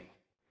moving?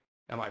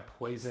 Am I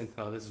poisoned?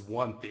 Oh, this is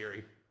one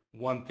theory.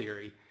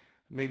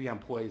 Maybe I'm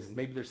poisoned.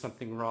 Maybe there's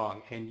something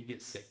wrong, and you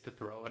get sick to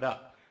throw it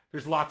up.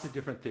 There's lots of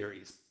different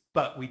theories,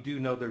 but we do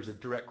know there's a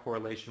direct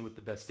correlation with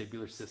the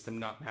vestibular system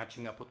not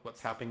matching up with what's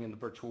happening in the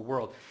virtual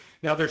world.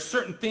 Now, there's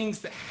certain things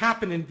that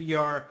happen in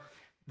VR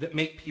that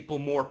make people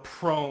more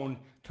prone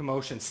to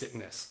motion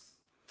sickness.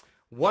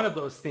 One of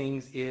those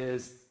things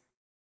is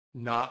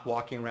not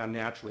walking around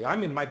naturally.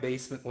 I'm in my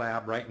basement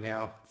lab right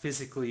now,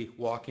 physically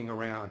walking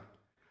around.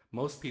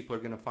 Most people are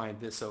going to find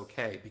this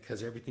okay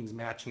because everything's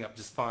matching up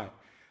just fine.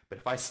 But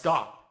if I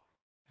stop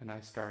and I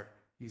start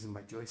using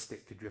my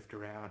joystick to drift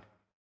around,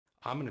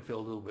 I'm going to feel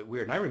a little bit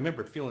weird. And I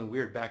remember feeling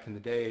weird back in the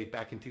day,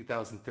 back in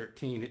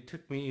 2013. It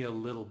took me a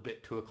little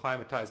bit to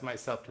acclimatize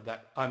myself to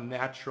that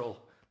unnatural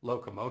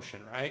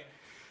locomotion, right?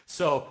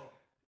 So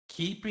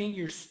keeping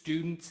your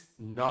students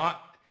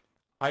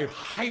I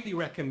highly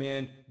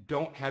recommend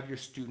don't have your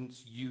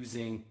students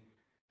using,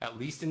 at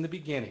least in the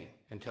beginning,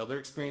 until they're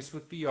experienced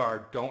with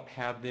VR, don't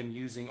have them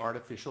using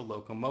artificial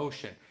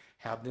locomotion.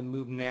 Have them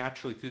move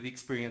naturally through the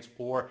experience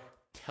or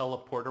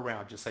teleport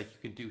around, just like you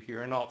can do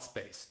here in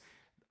AltspaceVR.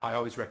 I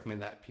always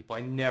recommend that to people.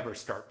 I never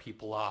start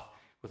people off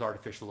with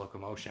artificial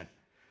locomotion.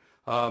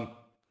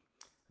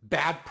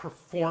 Bad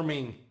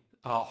performing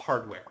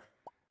hardware.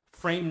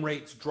 Frame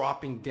rates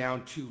dropping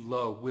down too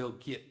low will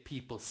get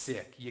people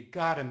sick. You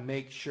got to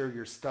make sure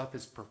your stuff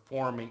is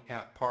performing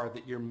at par,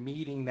 that you're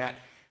meeting that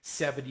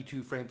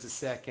 72 frames a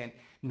second,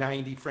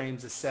 90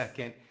 frames a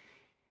second.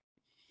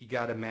 You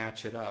got to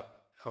match it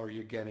up or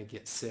you're going to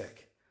get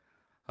sick.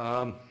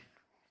 Sorry,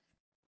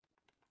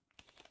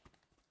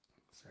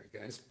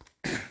 guys.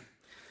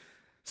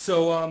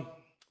 So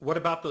what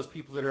about those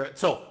people that are,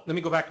 so let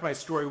me go back to my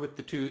story with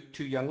the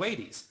two young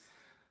ladies.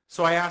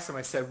 So I asked them,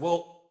 I said,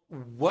 well,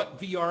 what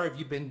VR have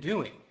you been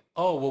doing?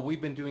 Oh, well, we've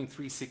been doing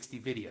 360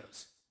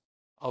 videos.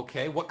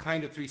 Okay, what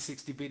kind of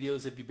 360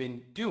 videos have you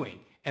been doing?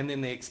 And then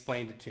they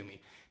explained it to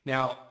me.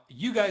 Now,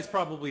 you guys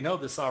probably know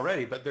this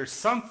already, but there's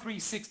some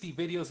 360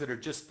 videos that are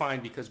just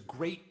fine because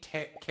great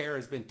care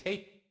has been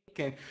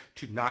taken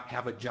to not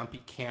have a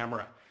jumpy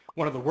camera.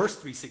 One of the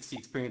worst 360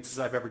 experiences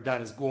I've ever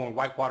done is going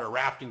whitewater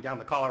rafting down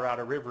the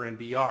Colorado River in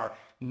VR.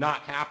 Not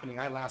happening.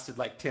 I lasted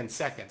like 10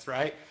 seconds,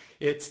 right?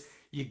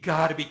 You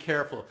got to be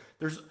careful.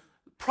 There's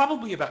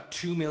probably about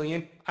 2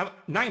 million.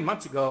 9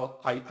 months ago,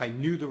 I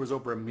knew there was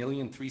over 1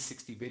 million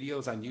 360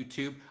 videos on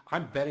YouTube.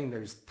 I'm betting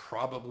there's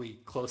probably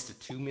close to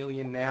 2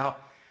 million now.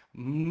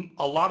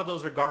 A lot of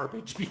those are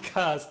garbage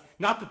because,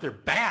 not that they're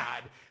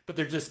bad, but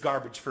they're just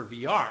garbage for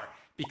VR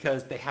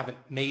because they haven't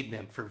made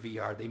them for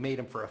VR. They made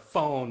them for a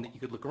phone that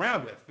you could look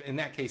around with. In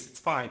that case, it's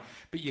fine,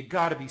 but you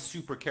got to be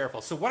super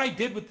careful. So what I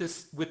did with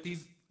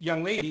these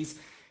young ladies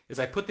is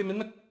I put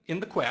them in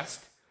the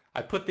Quest.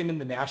 I put them in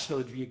the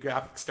National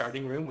Geographic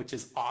starting room, which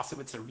is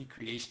awesome. It's a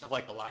recreation of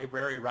like a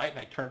library, right? And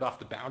I turned off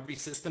the boundary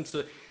system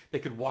so they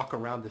could walk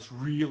around this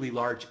really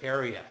large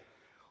area.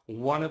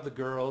 One of the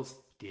girls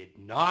did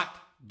not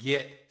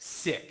get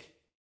sick.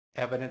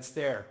 Evidence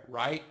there,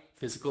 right?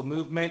 Physical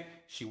movement.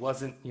 She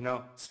wasn't,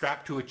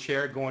 strapped to a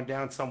chair going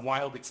down some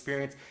wild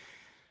experience.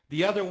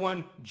 The other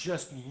one,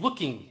 just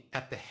looking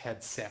at the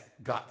headset,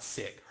 got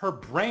sick. Her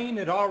brain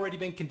had already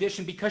been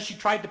conditioned because she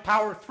tried to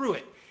power through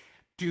it.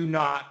 Do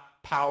not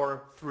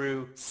power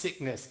through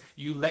sickness.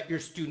 You let your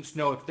students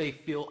know if they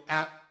feel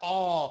at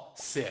all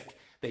sick.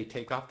 They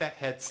take off that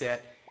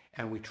headset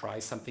and we try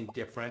something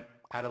different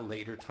at a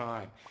later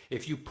time.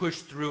 If you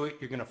push through it,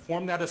 you're going to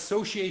form that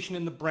association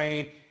in the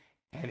brain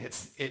and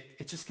it's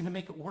just going to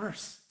make it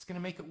worse. It's going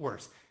to make it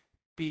worse.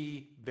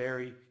 Be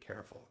very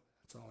careful.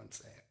 That's all I'm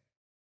saying.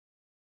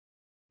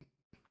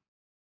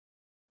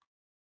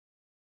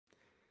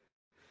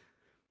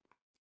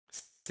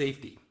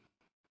 Safety.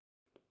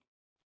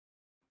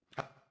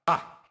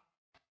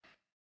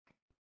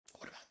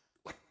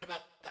 What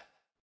about that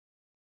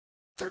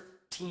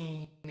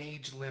 13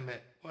 age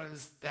limit? What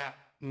does that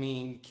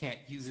mean? You can't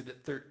use it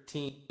at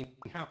 13.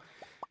 How?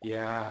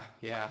 Yeah,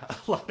 a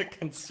lot of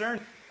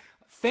concern.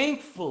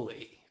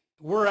 Thankfully,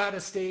 we're at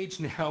a stage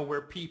now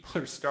where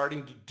people are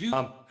starting to do.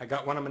 I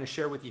got one I'm going to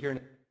share with you here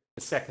in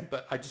a second,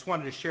 but I just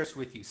wanted to share this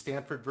with you.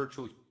 Stanford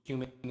Virtual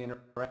Human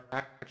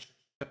Interaction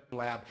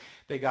Lab.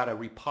 They got a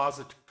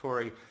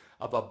repository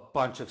of a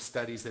bunch of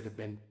studies that have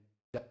been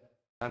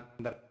done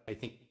that I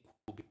think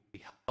will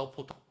be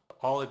helpful to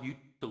all of you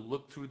to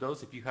look through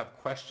those. If you have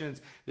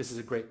questions, this is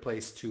a great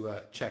place to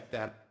check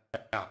that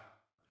out.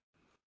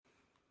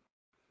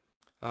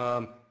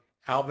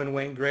 Alvin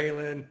Wayne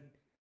Graylin,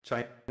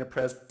 China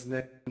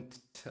president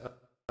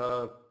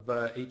of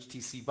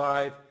HTC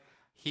Vive,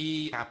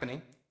 he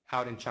happening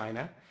out in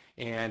China,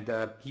 and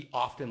he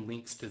often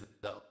links to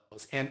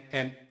those.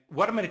 And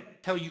what I'm going to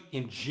tell you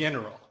in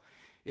general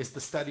is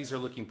the studies are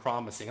looking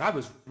promising. I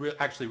was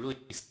actually really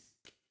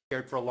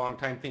scared for a long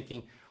time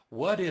thinking,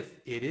 what if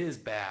it is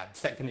bad?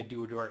 What's that going to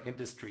do to our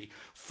industry?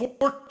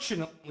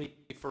 Fortunately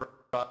for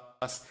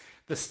us,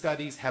 the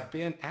studies have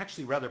been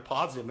actually rather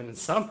positive, and in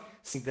some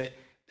see that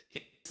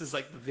this is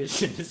like the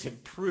vision is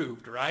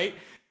improved, right?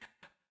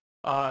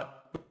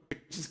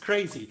 Which is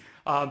crazy.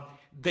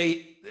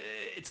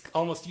 It's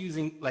almost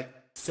using like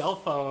cell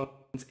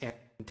phones and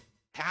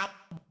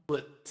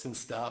tablets and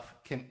stuff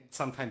can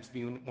sometimes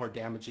be more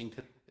damaging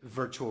to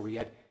virtual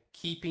reality.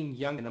 Keeping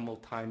young minimal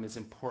time is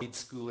important.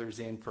 Schoolers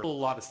in for a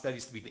lot of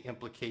studies to be the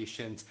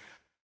implications.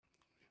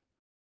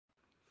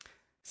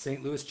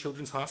 St. Louis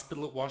Children's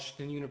Hospital at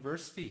Washington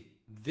University.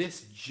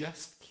 This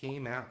just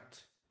came out.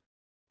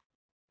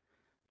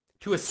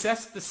 To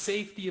assess the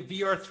safety of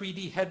VR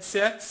 3D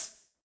headsets,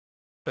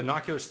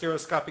 binocular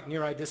stereoscopic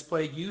near-eye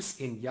display use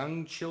in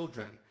young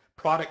children.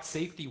 Product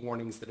safety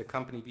warnings that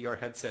accompany VR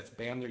headsets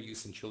ban their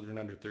use in children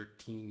under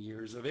 13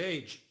 years of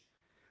age.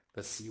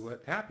 Let's see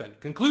what happened.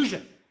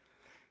 Conclusion.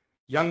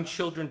 Young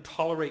children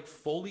tolerate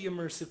fully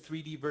immersive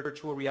 3D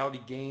virtual reality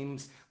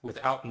games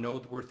without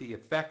noteworthy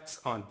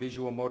effects on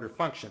visual motor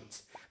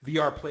functions.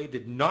 VR play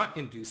did not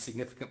induce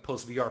significant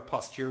post-VR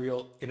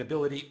postural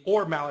inability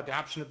or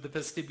maladaptation of the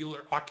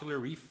vestibular ocular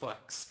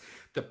reflex.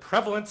 The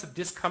prevalence of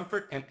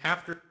discomfort and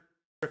after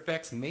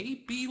effects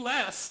may be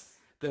less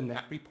than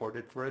that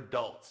reported for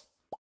adults.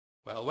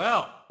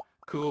 Well,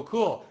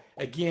 cool.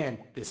 Again,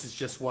 this is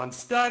just one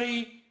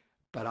study.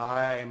 But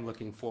I am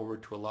looking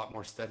forward to a lot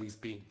more studies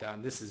being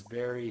done. This is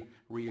very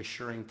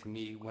reassuring to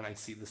me when I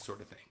see this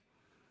sort of thing.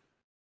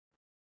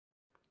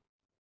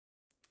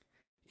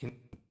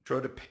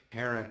 Intro to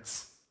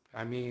parents.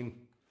 I mean,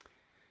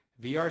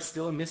 VR is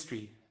still a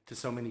mystery to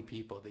so many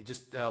people.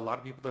 A lot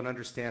of people don't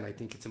understand. I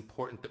think it's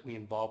important that we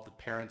involve the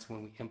parents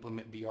when we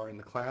implement VR in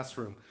the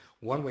classroom.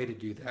 One way to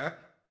do that,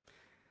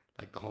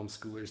 like the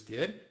homeschoolers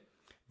did,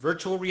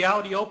 virtual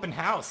reality open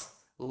house.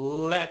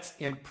 Let's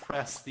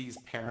impress these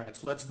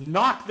parents. Let's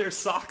knock their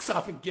socks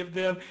off and give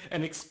them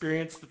an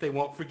experience that they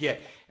won't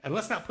forget. And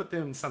let's not put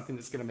them in something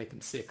that's going to make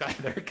them sick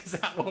either, because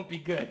that won't be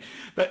good.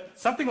 But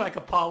something like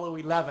Apollo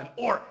 11,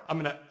 or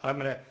I'm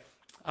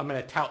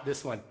gonna tout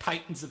this one,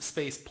 Titans of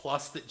Space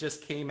Plus that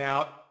just came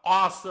out.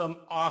 Awesome,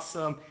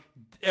 awesome.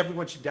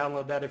 Everyone should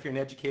download that if you're an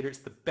educator. It's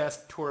the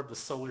best tour of the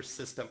solar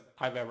system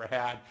I've ever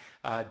had.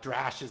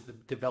 Drash is the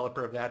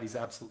developer of that. He's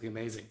absolutely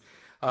amazing.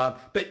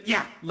 But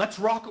yeah, let's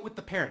rock it with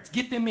the parents.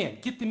 Get them in,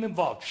 get them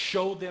involved.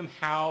 Show them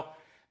how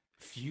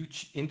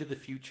into the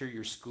future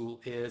your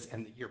school is,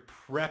 and that you're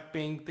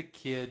prepping the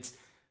kids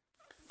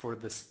for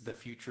the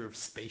future of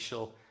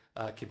spatial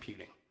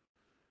computing.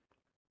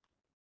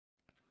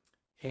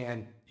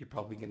 And you're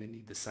probably going to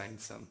need to sign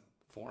some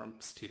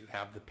forms to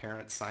have the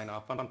parents sign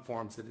off on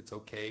forms that it's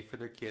okay for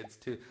their kids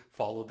to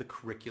follow the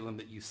curriculum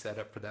that you set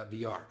up for that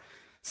VR.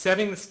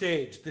 Setting the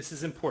stage. This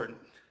is important.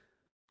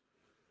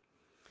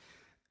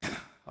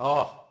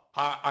 Oh,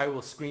 I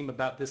will scream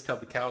about this till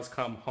the cows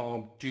come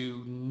home.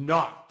 Do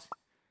not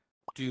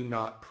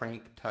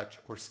prank, touch,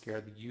 or scare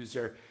the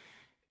user.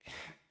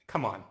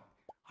 Come on.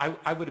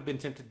 I would have been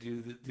tempted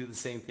to do the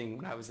same thing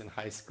when I was in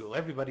high school.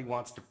 Everybody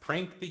wants to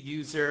prank the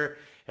user.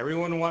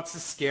 Everyone wants to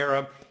scare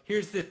them.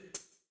 Here's the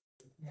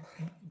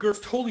girl's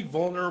totally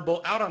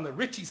vulnerable, out on the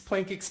Richie's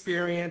Plank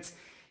experience,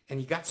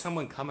 and you got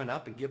someone coming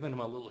up and giving them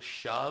a little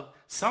shove.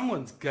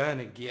 Someone's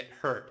gonna get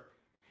hurt.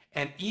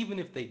 And even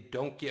if they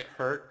don't get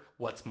hurt,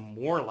 what's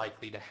more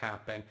likely to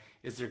happen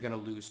is they're going to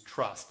lose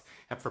trust.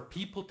 And for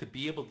people to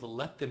be able to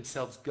let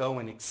themselves go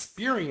and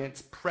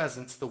experience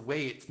presence the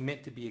way it's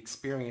meant to be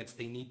experienced,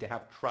 they need to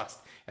have trust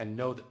and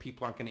know that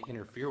people aren't going to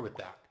interfere with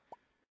that.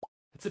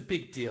 It's a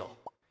big deal.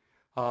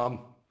 I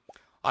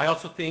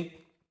also think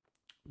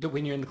that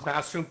when you're in the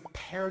classroom,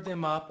 pair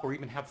them up or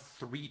even have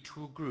 3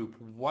 to a group.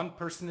 One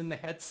person in the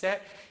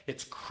headset,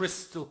 it's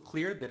crystal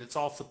clear that it's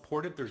all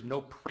supported. There's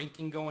no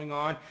pranking going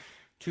on.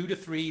 2 to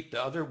 3,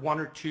 the other 1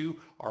 or 2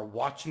 are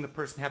watching the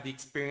person have the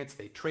experience.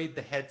 They trade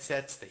the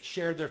headsets. They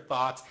share their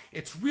thoughts.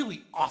 It's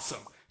really awesome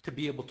to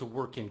be able to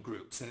work in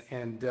groups.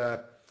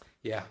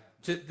 Yeah,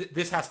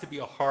 this has to be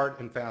a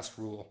hard and fast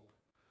rule.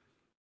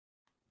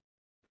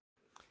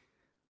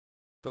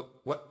 But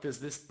what does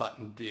this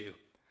button do?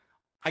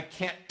 I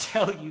can't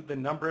tell you the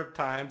number of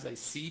times I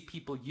see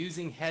people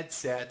using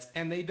headsets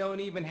and they don't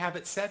even have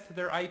it set to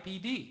their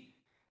IPD.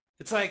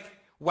 It's like,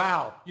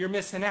 wow, you're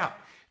missing out.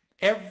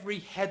 Every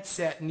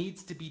headset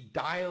needs to be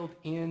dialed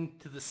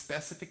into the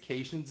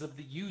specifications of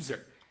the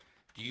user.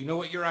 Do you know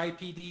what your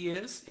IPD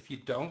is? If you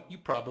don't, you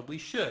probably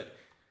should.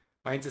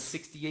 Mine's a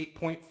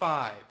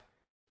 68.5,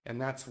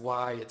 and that's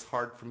why it's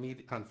hard for me,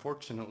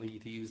 unfortunately,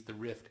 to use the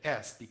Rift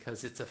S,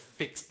 because it's a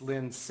fixed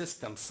lens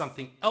system.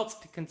 Something else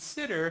to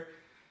consider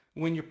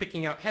when you're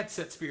picking out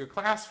headsets for your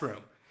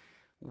classroom.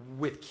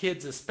 With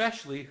kids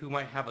especially who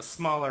might have a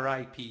smaller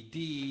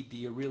IPD, do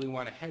you really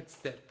want a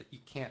headset that you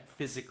can't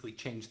physically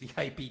change the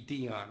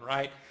IPD on,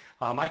 right?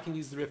 I can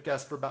use the Rift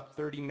S for about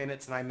 30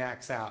 minutes and I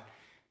max out.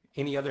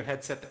 Any other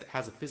headset that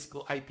has a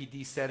physical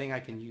IPD setting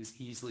I can use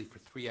easily for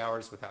 3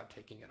 hours without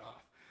taking it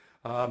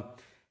off.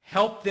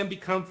 Help them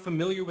become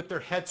familiar with their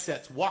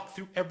headsets. Walk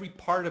through every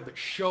part of it.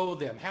 Show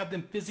them. Have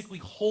them physically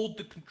hold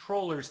the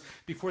controllers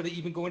before they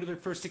even go into their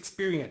first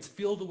experience.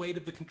 Feel the weight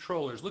of the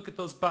controllers. Look at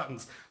those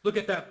buttons. Look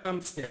at that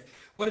thumbstick.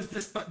 What does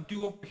this button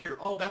do over here?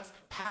 Oh, that's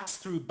the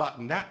pass-through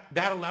button. That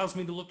allows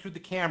me to look through the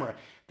camera.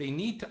 They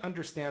need to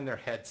understand their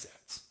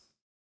headsets.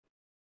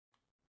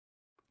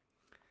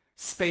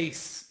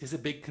 Space is a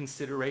big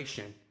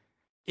consideration.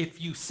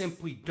 If you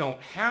simply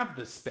don't have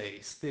the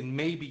space, then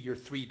maybe your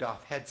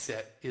 3DOF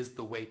headset is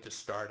the way to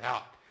start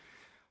out.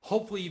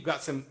 Hopefully you've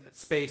got some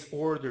space,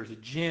 or there's a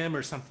gym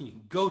or something you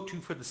can go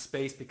to for the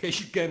space, because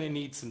you're going to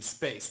need some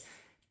space.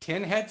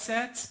 10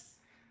 headsets?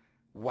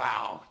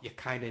 Wow, you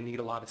kind of need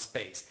a lot of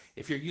space.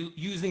 If you're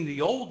using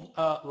the old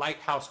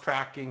lighthouse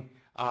tracking,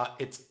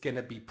 it's going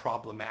to be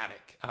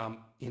problematic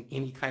in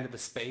any kind of a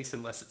space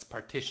unless it's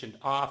partitioned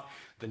off.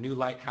 The new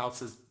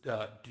lighthouses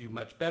do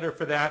much better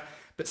for that.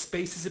 But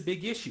space is a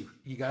big issue.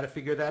 You got to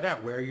figure that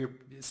out, where your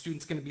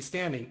student's going to be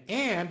standing.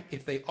 And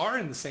if they are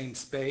in the same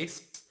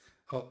space,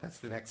 oh, that's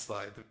the next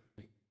slide.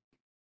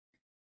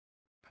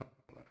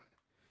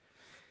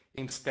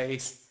 In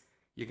space,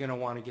 you're going to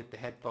want to get the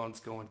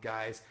headphones going,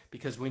 guys,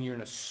 because when you're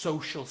in a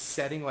social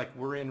setting like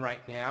we're in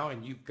right now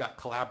and you've got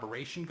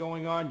collaboration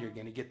going on, you're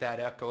going to get that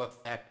echo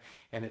effect,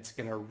 and it's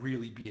going to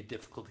really be a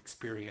difficult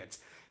experience.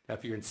 Now,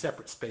 if you're in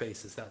separate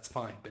spaces, that's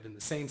fine. But in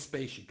the same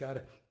space, you've got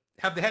to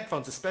have the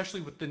headphones,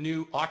 especially with the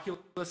new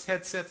Oculus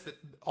headsets, that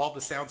all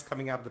the sound's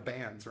coming out of the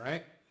bands,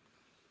 right?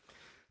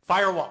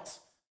 Firewalls.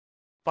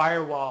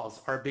 Firewalls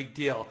are a big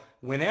deal.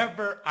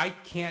 Whenever I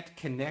can't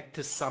connect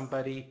to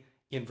somebody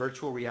in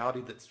virtual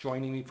reality that's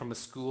joining me from a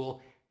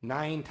school,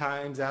 9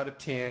 times out of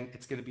 10,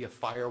 it's going to be a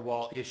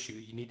firewall issue.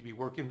 You need to be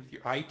working with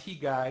your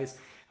IT guys,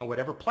 and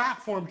whatever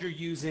platforms you're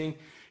using,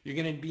 you're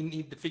going to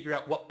need to figure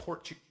out what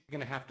ports you're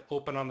going to have to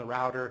open on the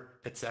router,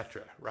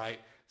 etc., right?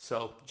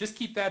 So just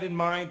keep that in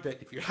mind,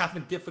 that if you're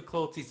having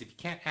difficulties, if you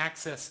can't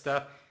access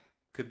stuff, it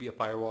could be a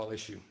firewall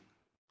issue.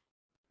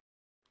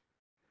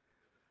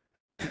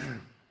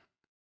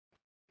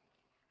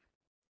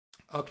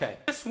 Okay,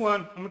 this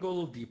one, I'm going to go a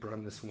little deeper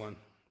on this one.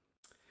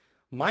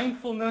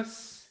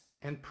 Mindfulness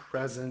and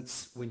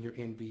presence when you're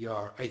in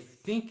VR. I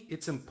think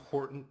it's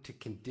important to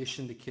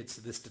condition the kids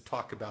to this, to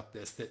talk about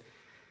this, that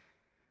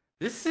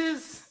this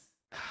is,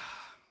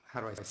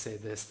 how do I say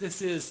this?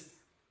 This is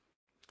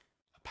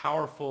a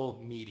powerful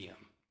medium.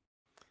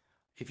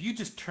 If you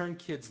just turn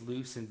kids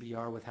loose in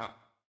VR without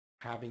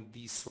having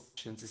these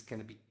solutions, it's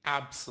going to be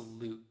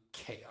absolute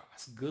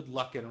chaos. Good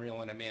luck in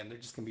reeling them in. They're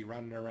just going to be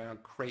running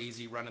around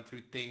crazy, running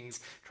through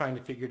things, trying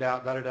to figure it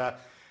out,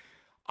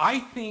 I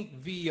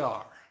think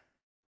VR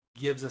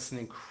gives us an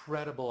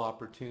incredible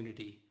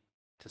opportunity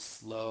to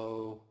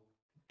slow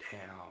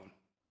down,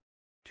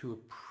 to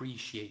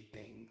appreciate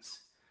things,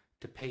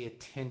 to pay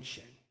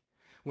attention.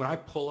 When I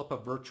pull up a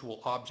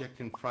virtual object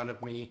in front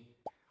of me,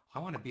 I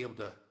want to be able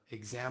to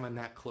examine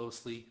that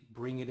closely,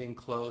 bring it in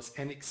close,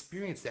 and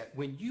experience that.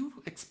 When you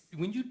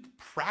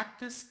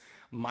practice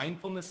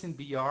mindfulness in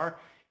VR,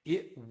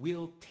 it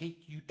will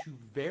take you to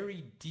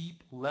very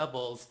deep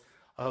levels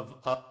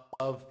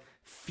of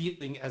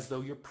feeling as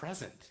though you're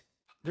present.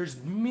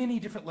 There's many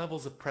different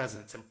levels of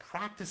presence, and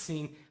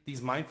practicing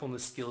these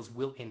mindfulness skills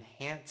will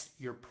enhance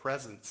your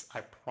presence,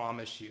 I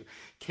promise you.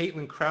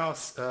 Caitlin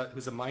Krause,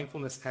 who's a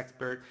mindfulness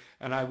expert,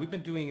 and we've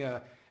been doing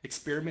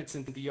experiments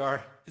in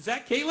VR. Is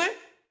that Caitlin?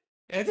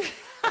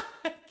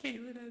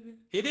 Caitlin,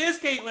 it is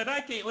Caitlin. Hi,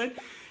 Caitlin.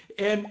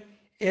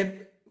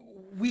 And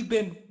we've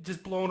been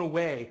just blown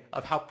away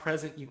of how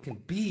present you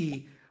can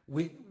be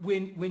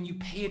when you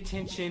pay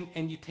attention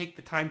and you take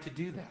the time to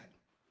do that.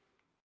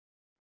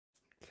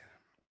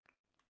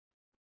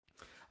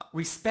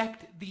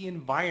 Respect the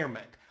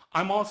environment.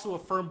 I'm also a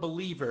firm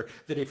believer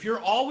that if you're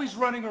always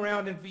running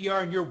around in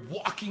VR and you're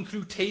walking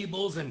through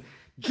tables and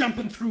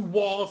jumping through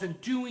walls and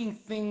doing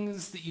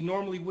things that you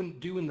normally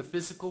wouldn't do in the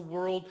physical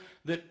world,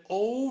 that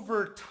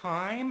over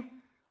time,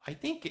 I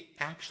think it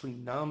actually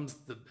numbs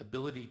the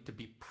ability to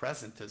be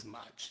present as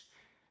much.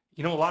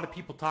 You know, a lot of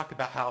people talk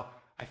about how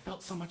I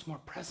felt so much more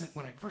present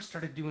when I first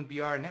started doing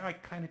VR, and now I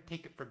kind of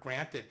take it for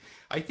granted.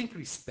 I think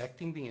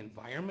respecting the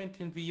environment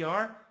in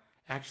VR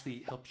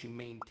actually helps you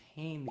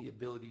maintain the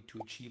ability to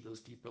achieve those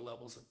deeper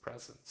levels of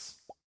presence.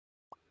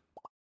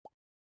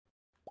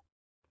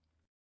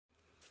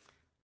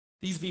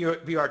 These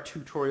VR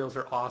tutorials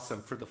are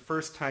awesome. For the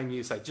first time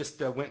use, I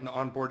just went and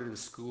onboarded a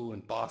school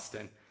in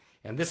Boston,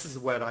 and this is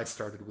what I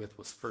started with,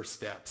 was first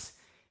steps.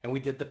 And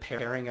we did the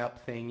pairing up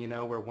thing, you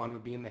know, where one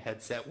would be in the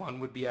headset, one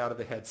would be out of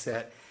the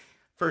headset.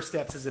 First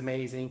steps is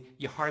amazing.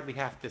 You hardly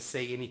have to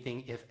say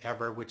anything, if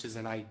ever, which is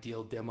an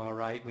ideal demo,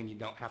 right? When you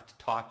don't have to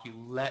talk, you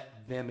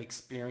let them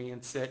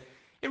experience it.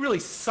 It really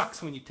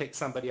sucks when you take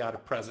somebody out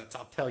of presence,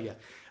 I'll tell you.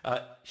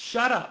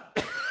 Shut up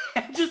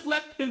and just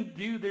let them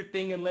do their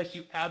thing unless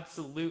you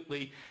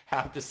absolutely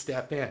have to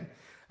step in.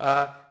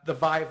 The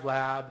Vive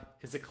Lab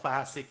is a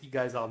classic. You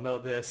guys all know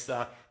this.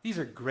 These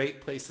are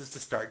great places to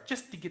start,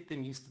 just to get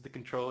them used to the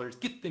controllers,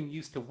 get them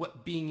used to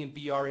what being in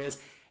VR is,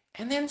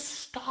 and then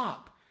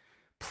stop.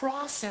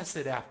 Process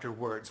it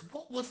afterwards.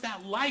 What was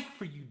that like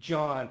for you,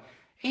 John?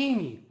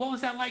 Amy, what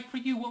was that like for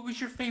you? What was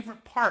your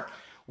favorite part?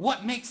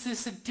 What makes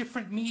this a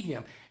different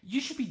medium? You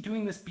should be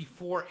doing this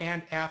before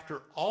and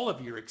after all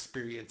of your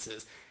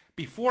experiences.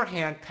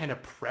 Beforehand, kind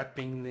of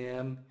prepping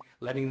them,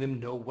 letting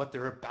them know what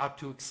they're about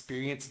to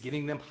experience,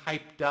 getting them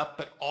hyped up,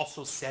 but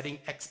also setting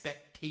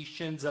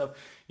expectations of,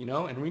 you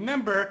know, and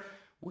remember,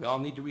 we all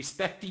need to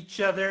respect each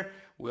other.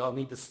 We all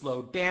need to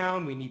slow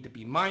down. We need to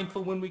be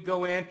mindful when we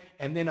go in,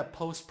 and then a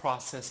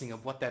post-processing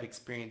of what that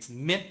experience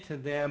meant to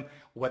them,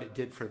 what it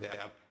did for them.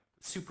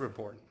 Super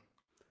important.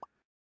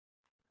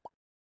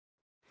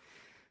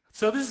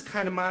 So this is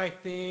kind of my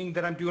thing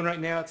that I'm doing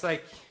right now. It's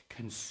like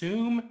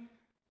consume,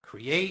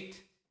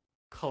 create,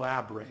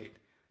 collaborate.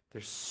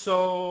 There's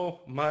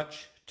so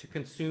much to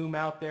consume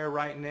out there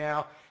right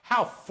now.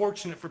 How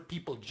fortunate for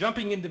people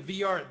jumping into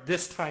VR at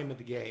this time of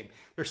the game.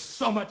 There's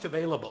so much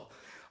available.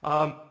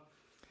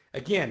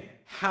 Again,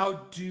 how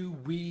do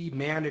we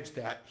manage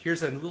that?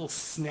 Here's a little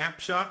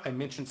snapshot. I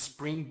mentioned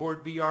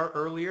Springboard VR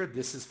earlier.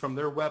 This is from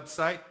their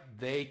website.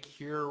 They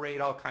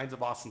curate all kinds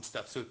of awesome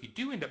stuff. So if you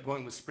do end up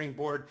going with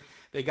Springboard,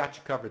 they got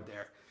you covered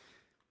there.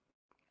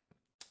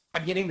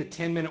 I'm getting the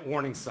 10-minute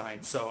warning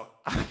sign, so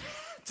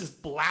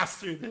just blast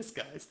through this,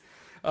 guys.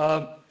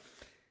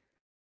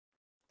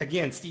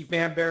 Again, Steve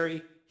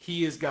Banbury,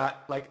 he has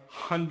got like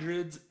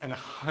hundreds and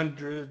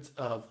hundreds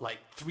of like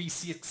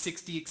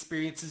 360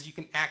 experiences you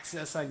can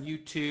access on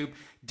YouTube,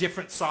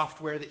 different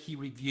software that he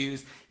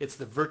reviews. It's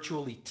the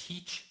Virtually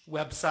Teach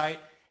website.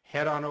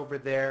 Head on over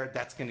there.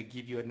 That's going to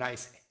give you a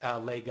nice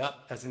leg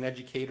up as an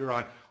educator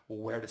on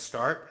where to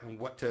start and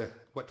what to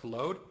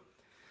load.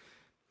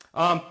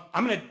 I'm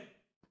going to,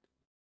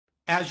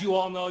 as you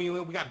all know,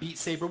 we got Beat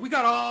Saber. We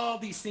got all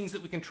these things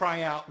that we can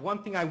try out.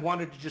 One thing I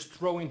wanted to just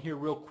throw in here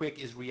real quick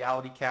is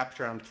reality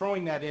capture. I'm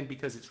throwing that in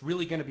because it's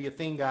really going to be a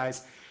thing,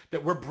 guys,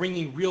 that we're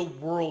bringing real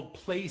world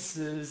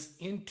places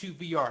into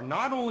VR,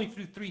 not only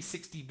through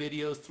 360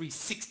 videos,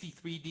 360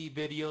 3D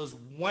videos,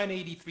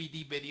 180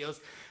 3D videos,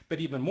 but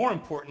even more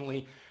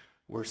importantly,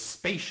 we're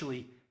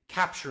spatially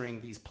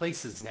capturing these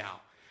places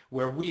now.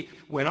 where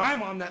when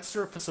I'm on that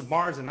surface of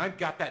Mars and I've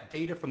got that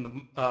data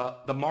from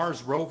the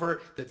Mars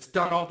rover that's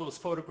done all those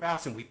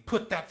photographs, and we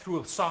put that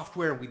through a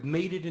software and we've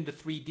made it into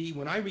 3D,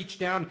 when I reach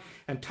down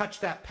and touch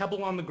that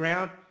pebble on the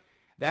ground,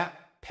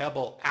 that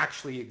pebble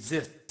actually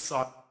exists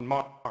on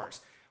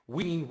Mars.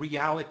 We mean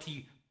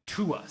reality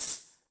to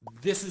us.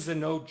 This is a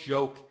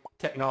no-joke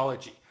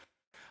technology.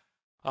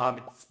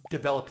 It's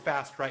developed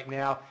fast right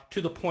now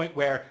to the point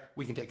where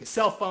we can take a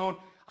cell phone,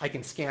 I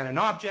can scan an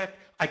object,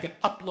 I can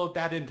upload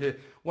that into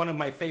one of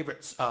my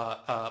favorite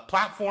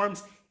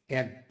platforms,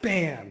 and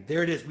bam,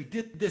 there it is. We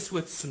did this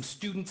with some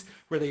students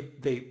where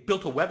they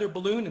built a weather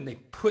balloon and they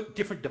put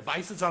different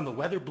devices on the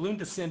weather balloon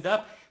to send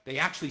up. They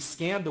actually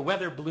scanned the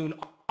weather balloon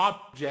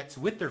objects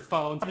with their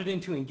phones, put it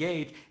into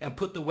Engage, and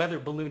put the weather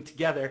balloon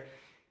together.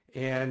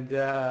 And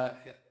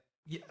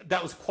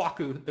that was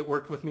Kwaku that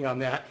worked with me on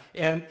that.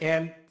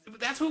 And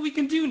that's what we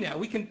can do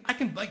now. I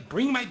can like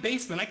bring my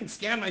basement. I can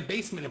scan my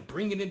basement and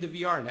bring it into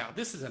VR now.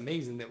 This is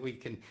amazing that we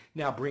can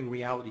now bring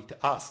reality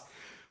to us.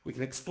 We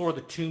can explore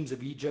the tombs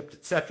of Egypt,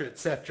 etc.,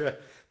 etc.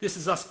 This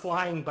is us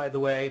flying, by the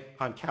way,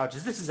 on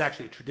couches. This is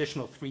actually a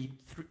traditional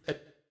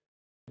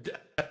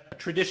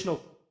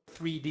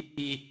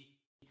 3D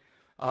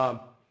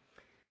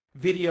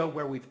video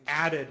where we've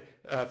added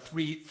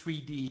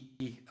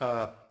 3D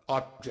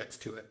objects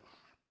to it.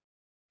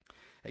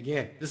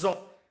 Again, this is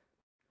all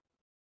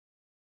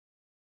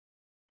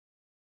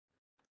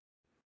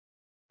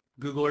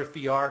Google Earth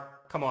VR.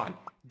 Come on,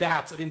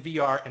 that's in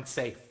VR, and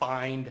say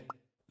find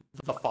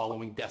the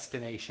following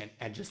destination,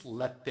 and just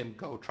let them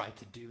go try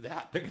to do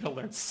that. They're going to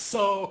learn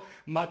so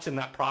much in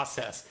that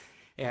process,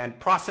 and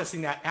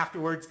processing that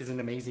afterwards is an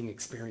amazing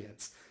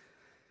experience.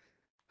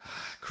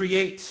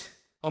 Create.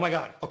 Oh my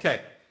God.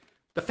 Okay.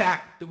 The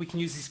fact that we can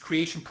use these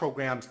creation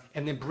programs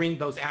and then bring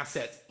those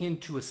assets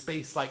into a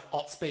space like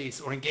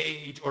AltspaceVR or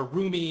Engage or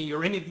Roomy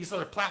or any of these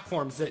other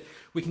platforms, that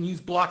we can use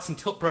blocks and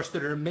tilt brush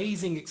that are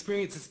amazing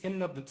experiences in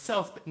and of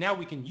themselves, but now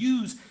we can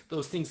use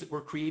those things that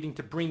we're creating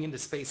to bring into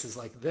spaces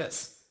like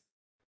this.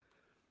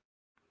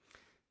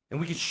 And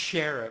we can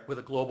share it with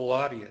a global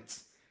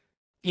audience.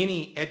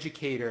 Any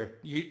educator,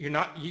 you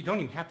don't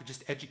even have to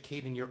just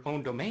educate in your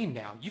own domain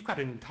now. You've got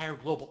an entire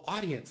global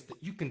audience that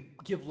you can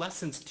give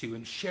lessons to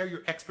and share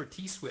your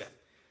expertise with.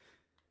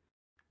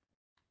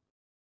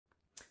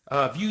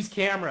 Views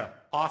Camera,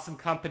 awesome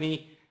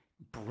company.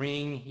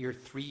 Bring your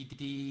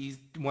 3Ds,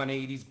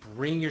 180s,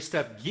 bring your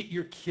stuff. Get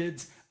your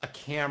kids a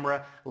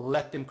camera.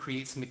 Let them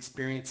create some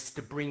experiences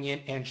to bring in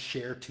and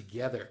share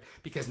together.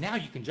 Because now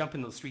you can jump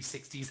in those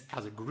 360s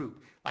as a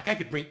group. Like I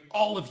could bring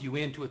all of you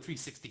into a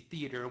 360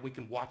 theater and we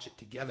can watch it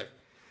together.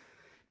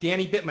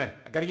 Danny Bittman,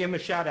 I got to give him a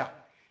shout out.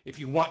 If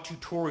you want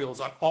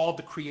tutorials on all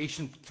the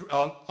creation,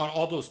 on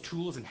all those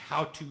tools and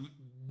how to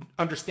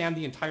understand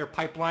the entire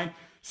pipeline,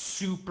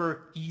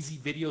 super easy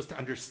videos to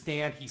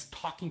understand. He's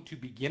talking to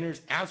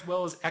beginners as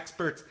well as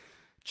experts.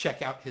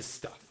 Check out his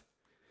stuff.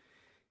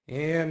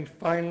 And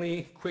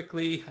finally,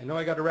 quickly, I know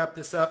I got to wrap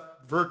this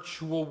up.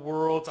 Virtual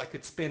worlds. I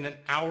could spend an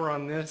hour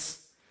on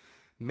this.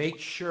 Make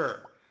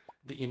sure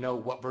that you know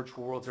what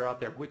virtual worlds are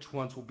out there, which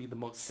ones will be the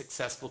most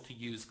successful to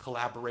use,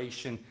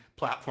 collaboration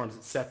platforms,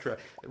 etc.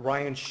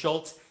 Ryan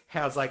Schultz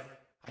has like,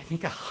 I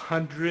think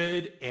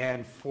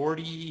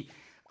 140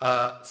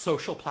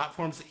 social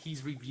platforms that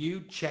he's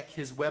reviewed. Check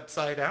his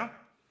website out.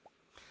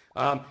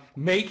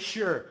 Make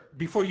sure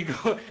before you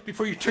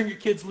turn your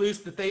kids loose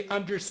that they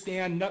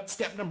understand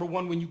step number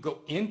one when you go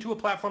into a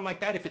platform like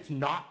that, if it's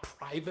not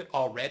private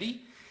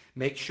already,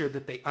 make sure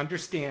that they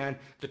understand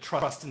the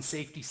trust and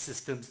safety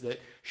systems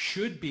that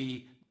should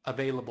be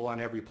available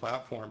on every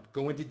platform.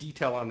 Go into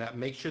detail on that.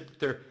 Make sure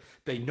that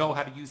they know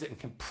how to use it and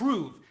can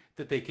prove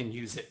that they can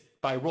use it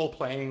by role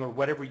playing or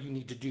whatever you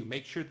need to do.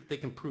 Make sure that they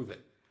can prove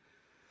it.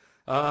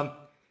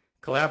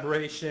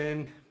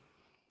 Collaboration.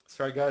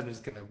 Sorry guys, I'm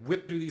just going to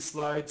whip through these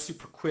slides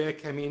super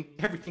quick. I mean,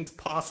 everything's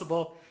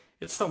possible.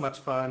 It's so much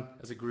fun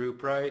as a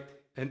group, right?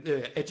 And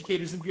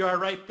educators in VR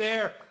right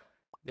there.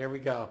 There we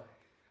go.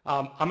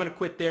 I'm going to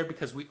quit there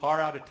because we are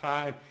out of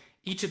time.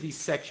 Each of these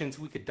sections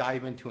we could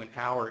dive into an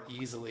hour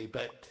easily,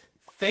 but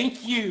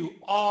thank you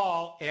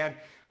all, and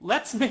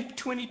let's make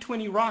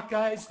 2020 rock,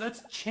 guys.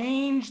 Let's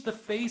change the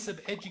face of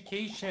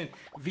education.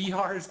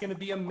 VR is going to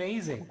be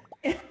amazing.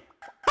 And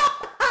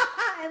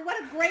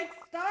what a great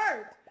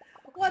start.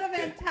 What a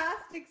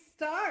fantastic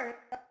start.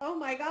 Oh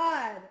my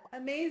God.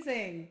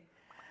 Amazing.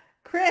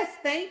 Chris,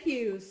 thank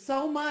you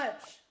so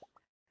much.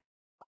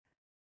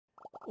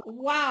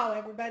 Wow,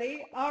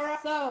 everybody. All right.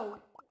 So,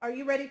 are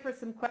you ready for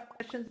some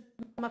questions,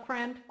 my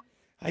friend?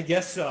 I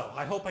guess so.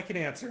 I hope I can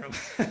answer them.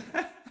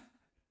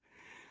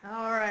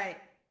 All right.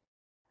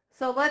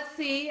 So let's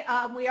see.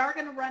 We are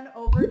going to run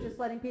over, just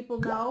letting people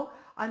know.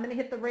 I'm going to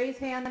hit the raise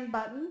hand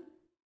button.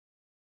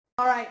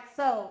 All right.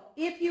 So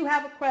if you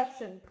have a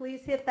question,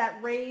 please hit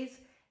that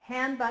raise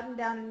hand button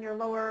down in your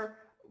lower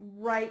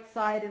right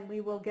side, and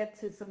we will get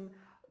to some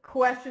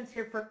questions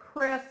here for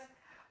Chris.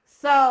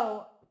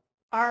 So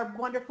our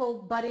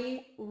wonderful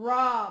buddy,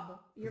 Rob,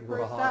 you're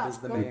first up. Is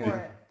the Go man. for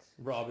it.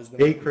 Rob is the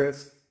Hey, man.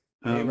 Chris.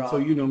 Hey, So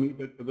Rob. you know me,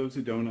 but for those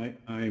who don't,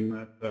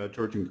 I'm at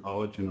Georgian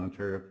College in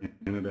Ontario,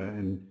 Canada,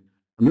 and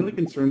I'm really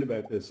concerned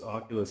about this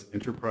Oculus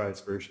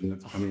Enterprise version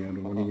that's coming out.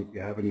 I'm wondering if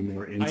you have any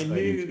more insight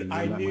into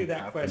I when that knew might that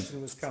happen.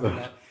 question was coming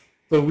up.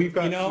 So You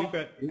know,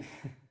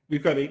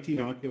 we've got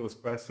 18 Oculus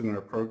Quests in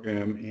our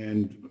program,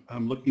 and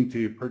I'm looking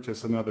to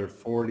purchase another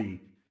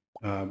 40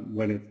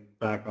 when it's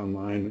back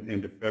online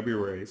end of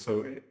February.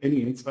 So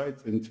any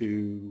insights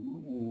into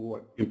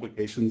what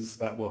implications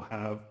that will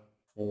have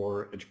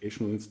for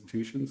educational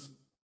institutions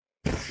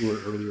who are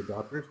early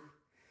adopters?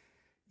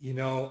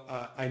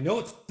 I know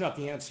it's not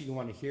the answer you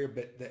want to hear,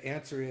 but the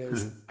answer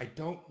is I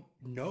don't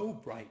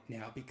know right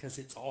now because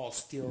it's all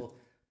still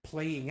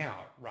playing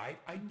out, right?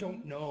 I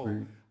don't know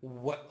Right.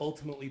 what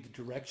ultimately the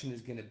direction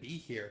is going to be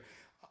here.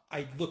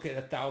 I look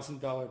at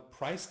 $1,000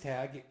 price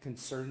tag. It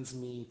concerns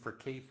me for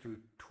K through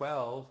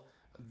 12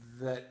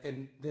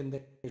 and then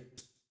the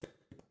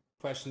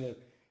question of,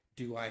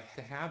 do I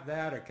have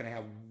that, or can I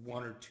have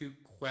one or two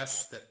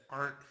quests that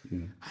aren't?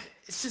 Yeah.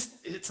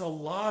 It's a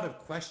lot of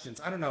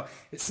questions. I don't know.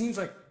 It seems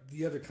like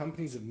the other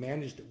companies have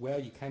managed it well.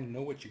 You kind of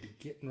know what you're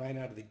getting right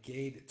out of the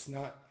gate. It's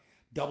not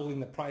doubling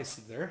the price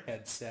of their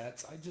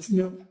headsets. I don't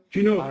know. Do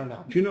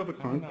you know of a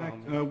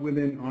contact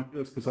within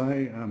Oculus? Because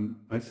I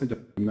sent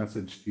a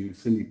message to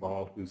Cindy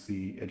Ball, who's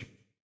the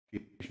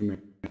education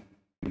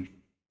manager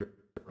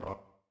for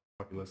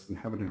Oculus, and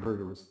haven't heard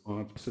a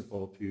response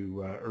possible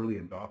to early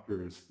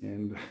adopters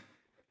and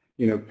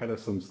cut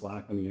us some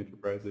slack on the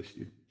enterprise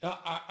issue.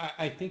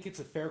 I think it's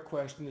a fair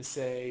question to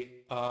say.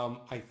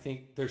 I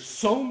think there's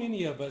so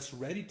many of us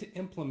ready to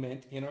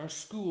implement in our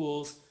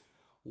schools.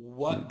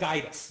 What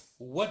guide us?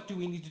 What do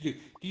we need to do?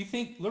 Do you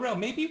think, Laurel,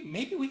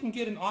 maybe we can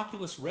get an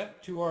Oculus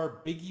rep to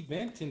our big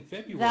event in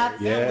February?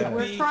 That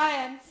would be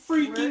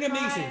freaking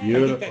amazing. I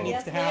think that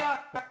needs to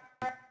happen.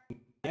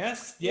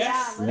 Yes.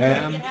 Yeah, let's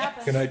make it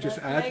happen. Can I just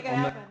Let's add make it on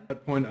happen.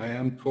 that point? I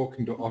am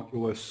talking to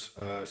Oculus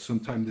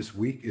sometime this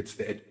week. It's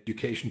the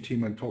education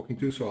team I'm talking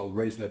to, so I'll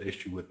raise that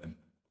issue with them.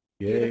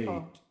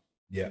 Beautiful.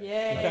 Yeah.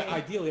 Yay. In fact,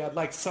 ideally, I'd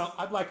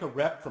like a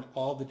rep from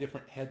all the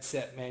different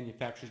headset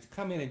manufacturers to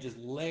come in and just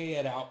lay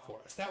it out for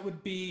us. That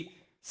would be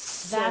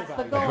so That's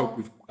the valuable.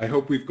 goal. I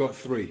hope we've got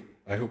three.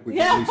 I hope we've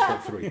at least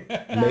got three,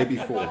 maybe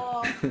That's the four.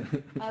 goal.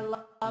 I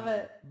love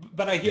it.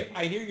 But I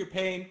hear your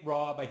pain,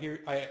 Rob.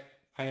 I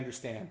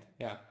understand.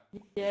 Yeah.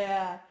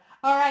 Yeah.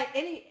 All right.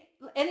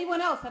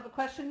 Anyone else have a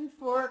question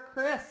for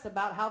Chris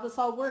about how this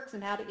all works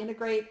and how to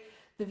integrate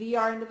the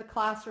VR into the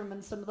classroom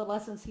and some of the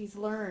lessons he's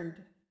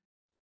learned?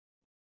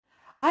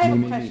 I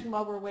have a question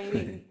while we're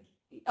waiting.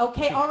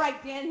 Okay. All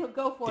right, Daniel,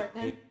 go for it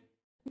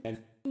then.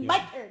 My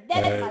turn.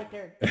 Then it's my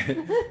turn.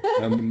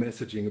 I'm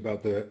messaging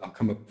about I'll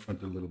come up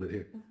front a little bit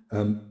here.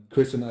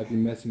 Chris and I have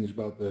been messaging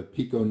about the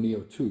Pico Neo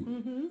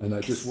 2, and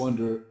I just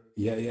wonder,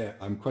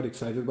 I'm quite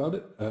excited about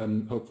it.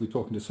 Hopefully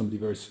talking to somebody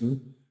very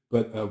soon.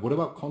 But what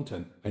about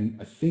content? And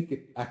I think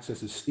it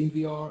accesses Steam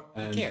VR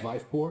and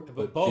Viveport,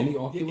 but any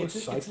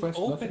Oculus,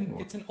 SideQuest, nothing?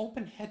 It's an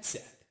open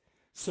headset,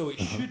 so it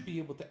should be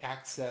able to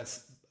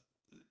access.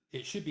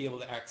 It should be able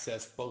to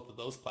access both of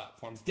those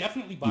platforms.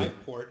 Definitely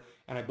Viveport,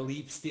 and I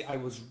believe I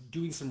was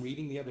doing some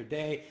reading the other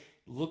day.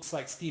 Looks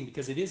like Steam,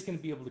 because it is going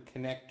to be able to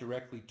connect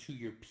directly to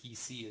your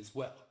PC as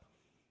well.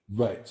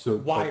 Right. So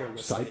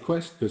wirelessly.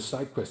 SideQuest, because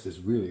SideQuest is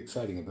really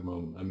exciting at the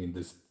moment. I mean,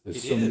 there's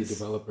so many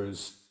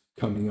developers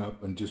coming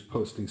up and just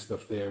posting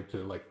stuff there to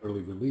like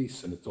early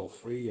release, and it's all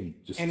free and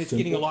just it's simple.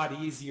 Getting a lot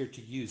easier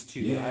to use too.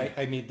 Yeah,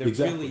 I mean,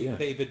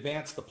 they've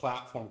advanced the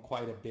platform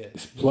quite a bit.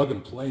 It's plug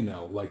and play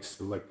now. Like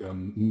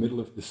middle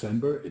of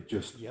December, it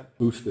just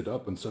boosted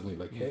up, and suddenly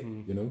hey,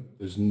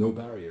 there's no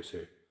barriers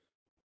here.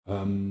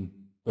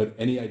 But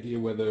any idea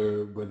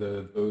whether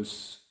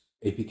those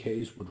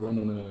APKs would run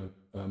on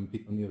a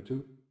Pico Neo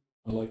 2?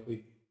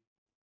 Unlikely.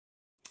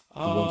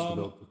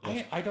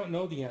 I don't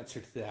know the answer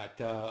to that.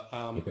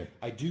 Okay.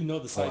 I do know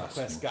the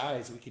SideQuest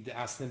guys. We could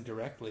ask them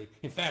directly.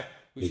 In fact,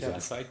 we should have the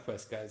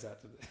SideQuest guys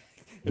after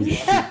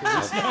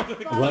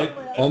right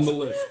on the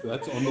list.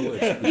 That's on the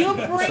list. You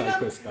bring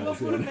them. We'll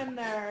put them in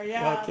there.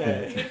 Yeah.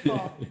 Okay.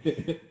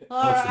 Beautiful.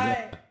 All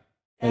right.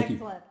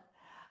 Excellent.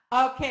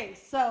 Okay,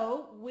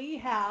 so we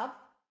have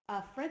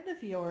a friend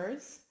of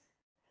yours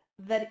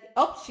that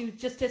she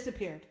just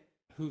disappeared.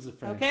 Who's the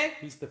friend? Okay.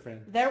 Who's the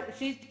friend?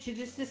 She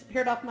just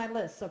disappeared off my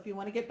list. So if you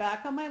want to get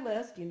back on my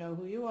list, you know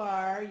who you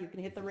are. You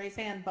can hit the raise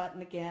hand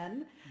button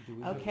again.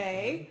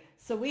 Okay.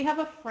 So we have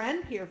a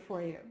friend here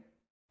for you.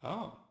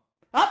 Oh.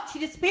 Oh, she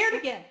disappeared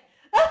again.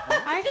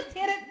 I just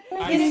hit it.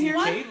 I see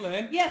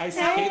Caitlin. Yes, I see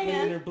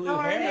Caitlin in her blue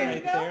hair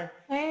right there.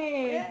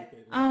 Hey.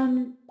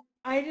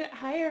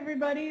 Hi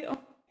everybody. Oh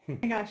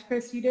my gosh,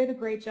 Chris, you did a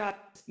great job,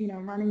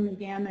 running the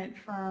gamut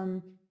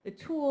from the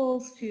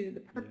tools to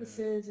the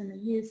purposes and the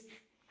use.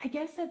 I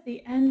guess at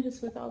the end,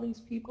 just with all these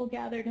people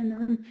gathered in the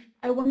room,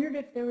 I wondered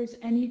if there was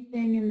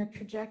anything in the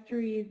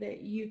trajectory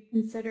that you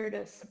considered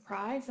a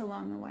surprise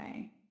along the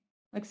way,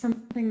 like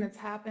something that's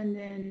happened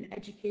in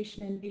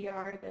education in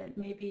VR that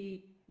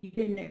maybe you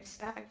didn't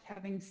expect,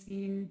 having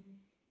seen,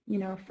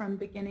 from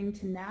beginning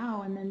to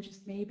now, and then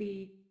just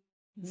maybe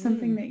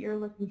something that you're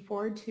looking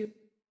forward to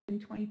in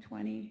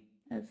 2020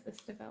 as this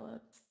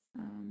develops.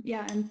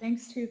 Yeah, and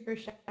thanks too for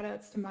shout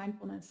outs to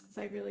mindfulness, because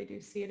I really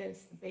do see it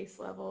as the base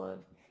level of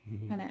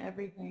kind of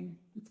everything.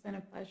 It's been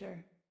a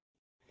pleasure.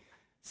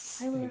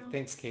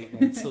 Thanks,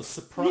 Caitlin. So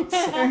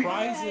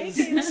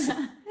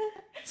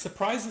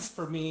surprises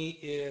for me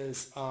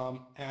is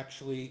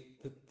actually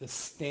the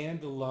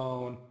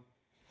standalone.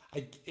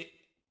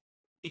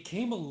 It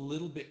came a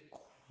little bit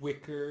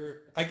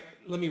quicker.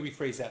 Let me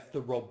rephrase that. The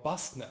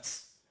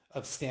robustness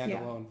of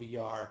standalone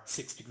VR,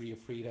 6 Degree of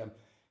Freedom,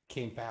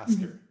 came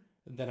faster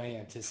than I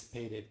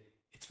anticipated.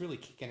 It's really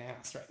kicking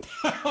ass right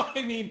now.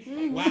 I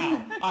mean,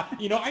 wow.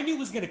 I knew it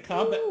was going to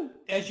come, but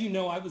as you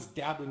know, I was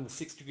dabbling with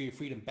 6 Degree of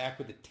Freedom back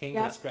with a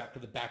tango strapped to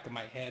the back of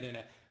my head and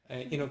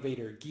an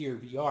Innovator Gear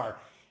VR.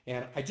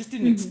 And I just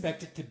didn't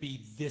expect it to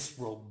be this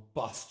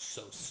robust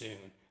so soon.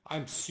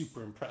 I'm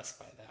super impressed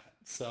by that.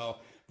 So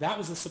that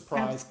was a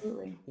surprise.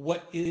 Absolutely.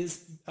 What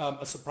is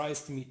a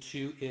surprise to me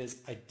too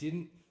is I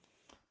didn't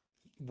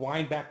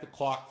wind back the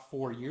clock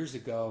 4 years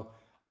ago.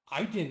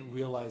 I didn't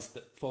realize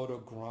that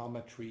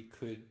photogrammetry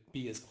could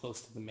be as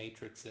close to the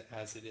Matrix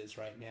as it is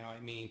right now. I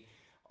mean,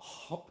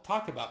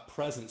 talk about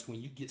presence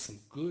when you get some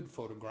good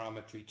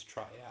photogrammetry to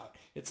try out.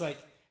 It's like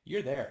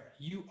you're there.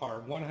 You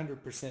are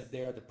 100%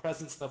 there. The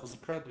presence level is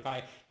incredibly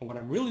high. And what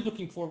I'm really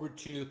looking forward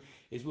to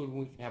is when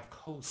we can have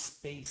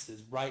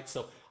co-spaces, right?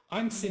 So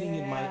I'm sitting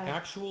in my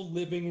actual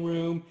living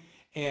room,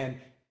 and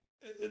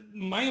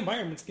my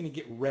environment's going to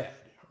get read,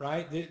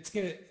 right?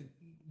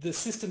 The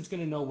system's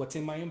going to know what's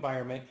in my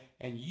environment,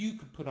 and you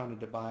could put on a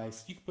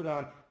device, you could put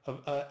on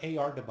an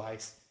AR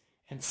device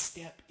and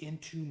step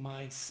into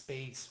my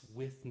space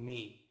with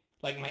me.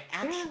 Like my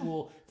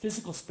actual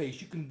physical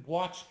space. You can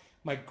watch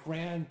my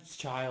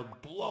grandchild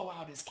blow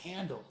out his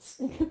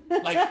candles.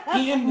 Like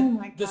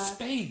in the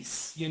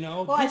space,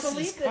 Well, I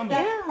believe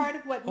that's part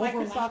of what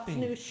Microsoft's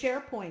new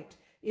SharePoint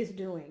is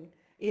doing.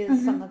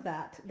 Is some of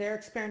that. They're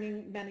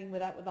experimenting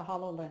with that with the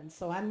HoloLens.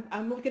 So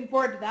I'm looking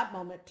forward to that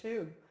moment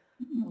too.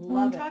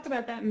 When we talk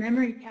about that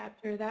memory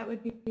capture, that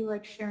would be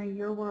like sharing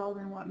your world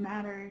and what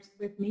matters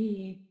with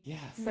me.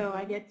 Yes. So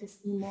I get to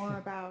see more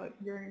about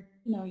your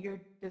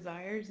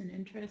desires and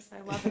interests. I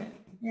love it.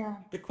 Yeah.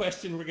 The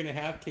question we're going to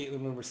have,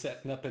 Caitlin, when we're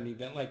setting up an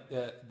event like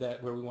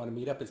that where we want to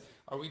meet up is,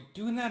 are we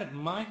doing that at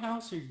my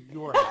house or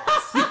your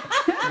house?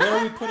 Where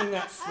are we putting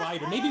that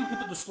slider? Maybe we can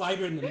put the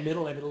slider in the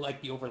middle and it'll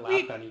like be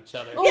overlapped on each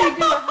other. Oh, we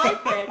do a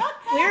hybrid.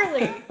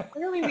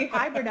 Clearly we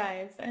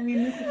hybridize. I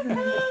mean, this is an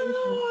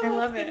invitation. I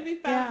love it. It's going to be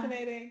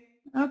fascinating.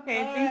 Yeah.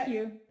 Okay, thank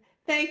you.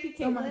 Thank you,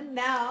 Caitlin.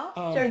 Now,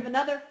 we have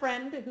another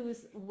friend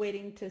who's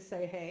waiting to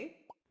say hey.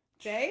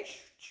 Jay?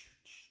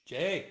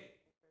 Jay.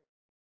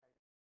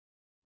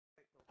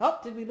 Oh,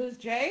 did we lose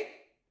Jay?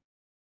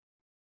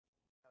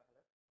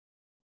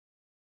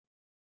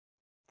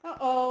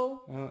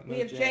 Uh-oh. We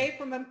have Jay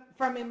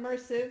from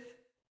Immersive.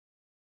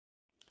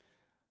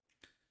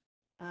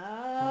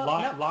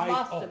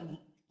 Lost him.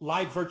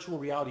 Live virtual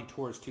reality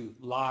tours too.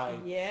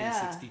 Live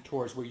 360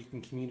 tours where you can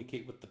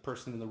communicate with the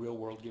person in the real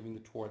world giving the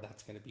tour.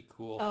 That's going to be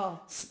cool.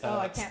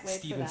 I can't wait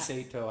Steven for that.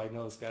 Sato, I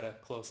know, has got a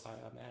close eye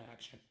on that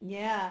action.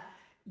 Yeah.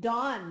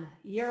 Dawn,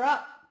 you're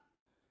up.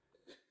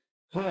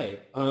 Hi.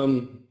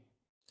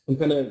 I'm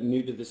kind of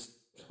new to this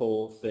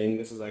whole thing.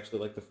 This is actually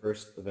like the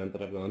first event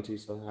that I've gone to,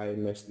 so hi,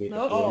 nice to meet you.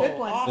 Good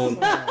one.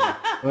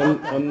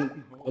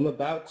 Awesome. I'm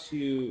about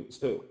to,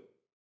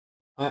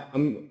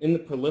 I'm in the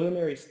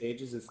preliminary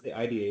stages. It's the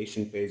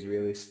ideation phase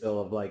really still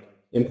of like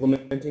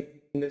implementing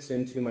this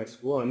into my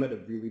school. I'm at a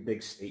really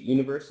big state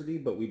university,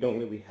 but we don't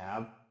really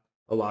have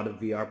a lot of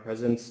VR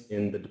presence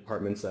in the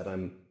departments that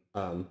I'm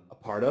a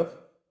part of.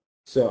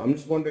 So I'm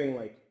just wondering,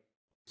 like,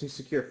 to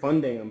secure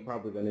funding, I'm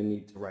probably going to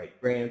need to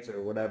write grants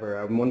or whatever.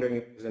 I'm wondering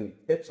if there's any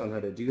tips on how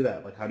to do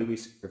that. Like, how do we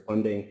secure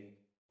funding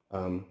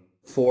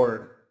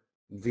for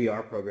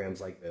VR programs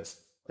like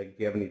this? Like,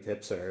 do you have any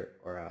tips or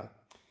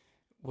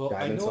well,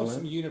 I guidance know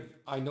on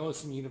I know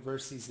some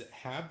universities that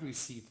have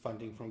received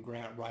funding from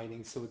grant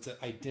writing, so it's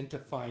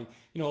identifying,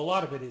 a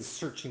lot of it is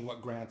searching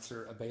what grants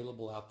are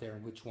available out there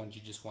and which ones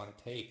you just want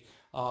to take.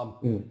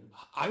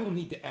 I will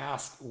need to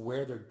ask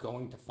where they're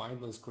going to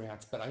find those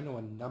grants, but I know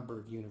a number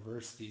of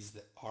universities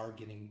that are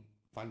getting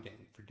funding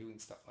for doing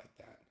stuff like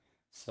that.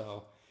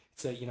 So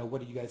it's what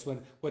do you guys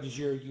want? What does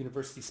your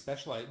university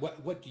specialize?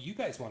 What do you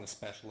guys want to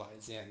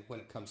specialize in when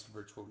it comes to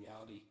virtual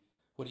reality?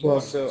 What do you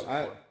want to use it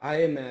for?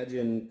 I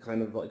imagine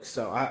kind of like,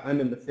 I'm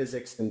in the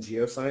physics and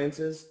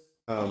geosciences.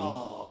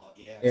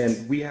 Yes.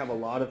 And we have a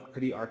lot of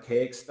pretty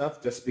archaic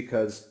stuff just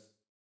because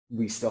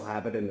we still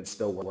have it and it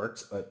still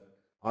works, but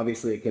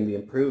obviously it can be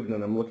improved,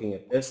 and I'm looking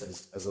at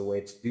this as a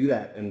way to do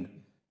that and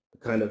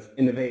kind of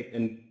innovate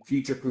and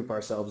future-proof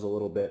ourselves a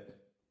little bit.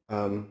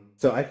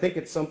 So I think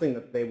it's something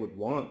that they would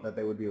want, that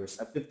they would be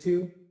receptive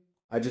to.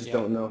 I just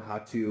don't know how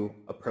to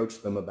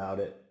approach them about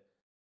it.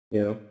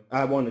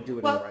 I want to do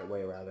it in the right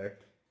way, rather.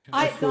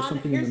 Dawn,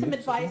 here's some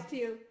advice to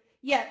you.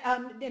 Yeah,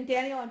 and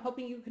Daniel, I'm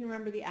hoping you can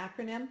remember the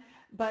acronym,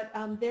 but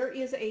there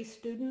is a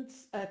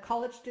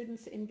college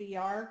students in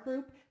VR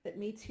group that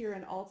meets here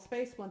in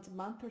Altspace once a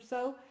month or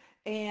so,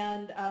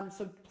 And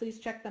so please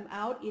check them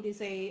out. It is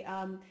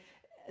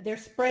they're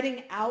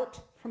spreading out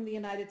from the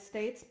United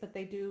States, but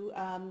they do,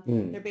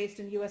 they're based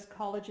in U.S.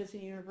 colleges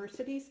and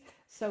universities.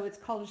 So it's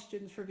College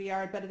Students for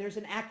VR, but there's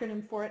an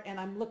acronym for it, and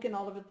I'm looking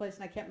all over the place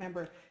and I can't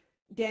remember.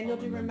 Daniel,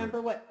 do you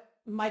remember what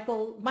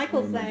Michael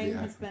Zhang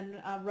has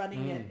been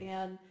running it?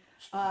 And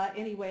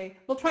anyway,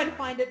 we'll try to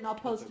find it and I'll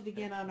post it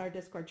again on our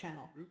Discord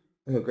channel.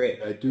 Oh,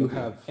 great. I do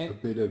have a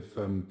bit of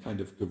kind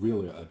of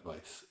guerrilla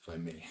advice, if I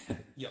may.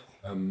 Yeah.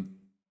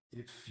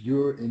 If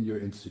you're in your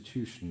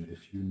institution,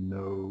 if you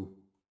know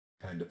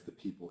kind of the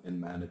people in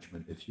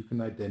management, if you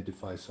can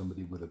identify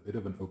somebody with a bit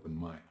of an open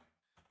mind,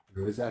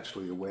 there is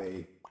actually a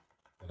way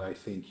that I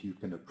think you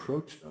can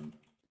approach them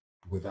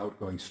without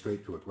going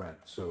straight to a grant.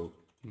 So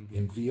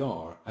in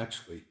VR,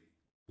 actually,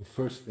 the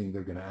first thing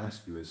they're going to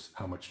ask you is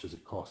how much does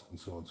it cost and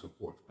so on and so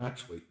forth.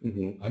 Actually,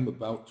 I'm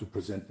about to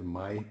present to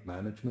my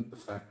management the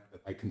fact that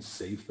I can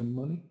save them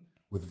money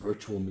with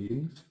virtual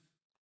meetings.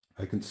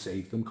 I can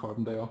save them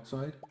carbon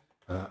dioxide.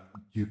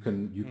 You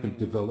can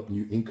develop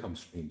new income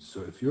streams.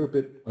 So if you're a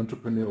bit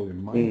entrepreneurially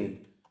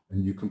minded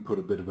and you can put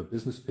a bit of a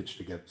business pitch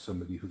together,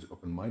 somebody who's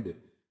open-minded,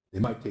 they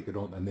might take it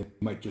on and they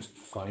might just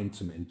find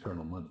some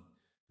internal money.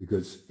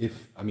 Because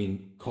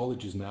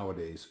colleges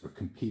nowadays are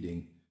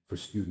competing for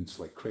students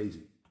like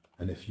crazy.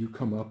 And if you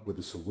come up with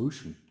a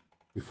solution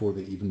before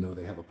they even know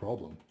they have a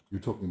problem,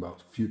 you're talking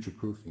about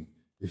future-proofing.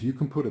 If you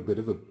can put a bit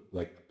of a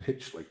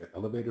pitch, like an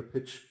elevator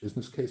pitch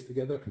business case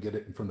together and get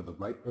it in front of the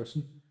right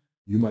person,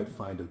 you might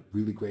find a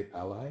really great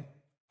ally,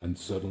 and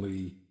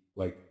suddenly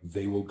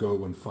they will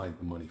go and find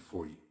the money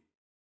for you,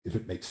 if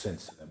it makes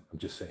sense to them. I'm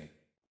just saying.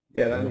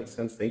 Yeah, that makes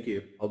sense. Thank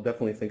you. I'll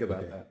definitely think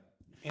about that.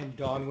 And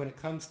Don, when it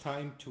comes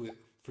time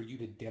for you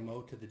to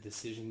demo to the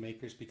decision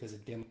makers, because a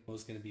demo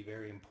is going to be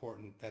very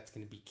important, that's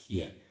going to be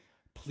key.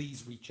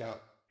 Please reach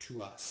out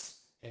to us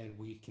and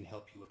we can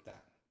help you with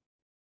that.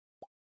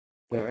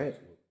 All right.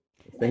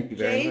 Thank you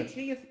very much.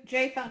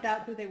 Jay found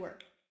out who they were.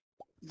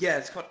 Yeah,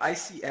 it's called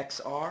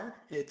ICXR.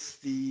 It's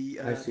the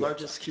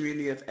largest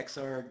community of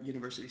XR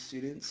university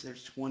students.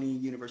 There's 20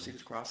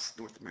 universities across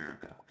North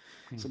America.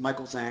 So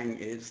Michael Zhang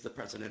is the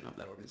president of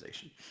that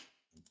organization.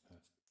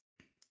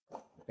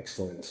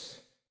 Excellent.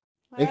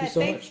 Thank you so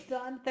thanks, much.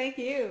 Don. Thank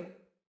you.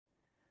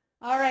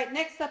 All right,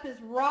 next up is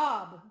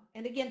Rob.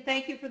 And again,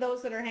 thank you for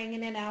those that are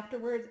hanging in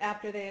afterwards,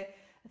 after the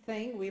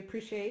thing. We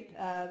appreciate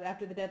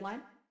after the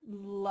deadline.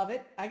 Love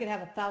it. I could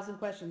have 1,000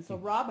 questions. So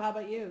Rob, how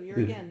about you? You're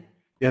again.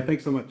 Yeah,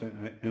 thanks so much.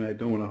 And I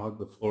don't want to hog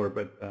the floor,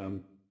 but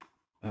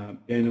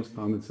Daniel's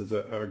comments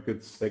are a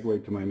good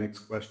segue to my next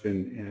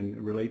question, and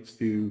it relates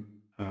to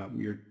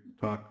your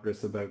talk,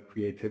 Chris, about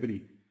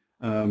creativity.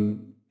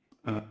 I'm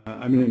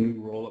in a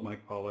new role at my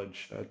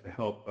college to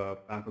help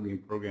faculty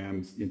and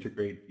programs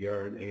integrate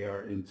VR and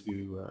AR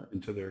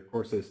into their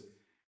courses.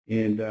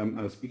 And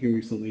I was speaking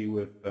recently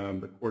with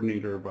the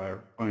coordinator of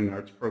our fine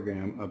arts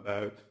program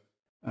about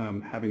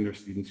having their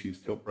students use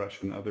tilt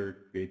brush and other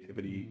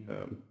creativity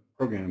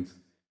programs.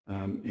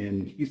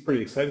 And he's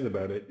pretty excited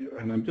about it.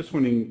 And I'm just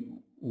wondering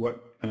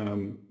what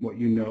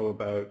you know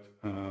about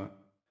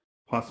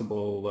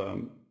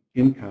possible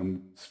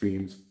income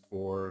streams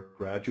for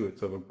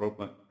graduates of a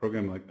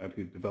program like that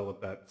who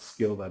develop that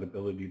skill, that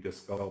ability to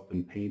sculpt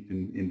and paint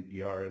in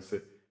VR.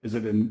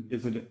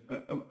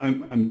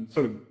 I'm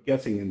sort of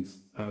guessing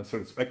and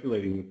sort of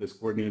speculating with this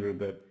coordinator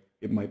that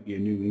it might be a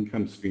new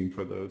income stream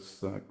for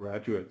those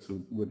graduates.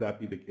 So would that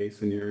be the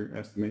case in your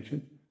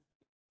estimation?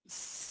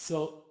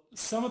 So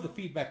some of the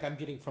feedback I'm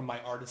getting from my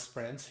artist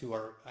friends who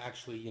are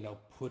actually,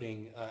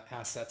 putting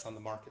assets on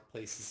the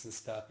marketplaces and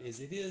stuff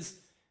is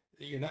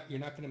you're not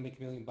going to make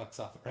 $1 million off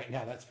it right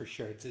now. That's for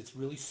sure. It's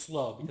really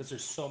slow because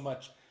there's so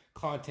much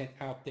content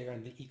out there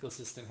and the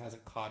ecosystem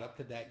hasn't caught up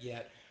to that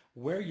yet.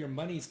 Where your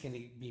money's going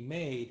to be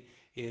made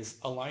is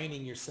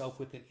aligning yourself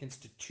with an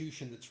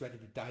institution that's ready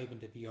to dive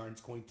into VR and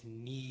is going to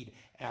need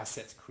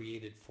assets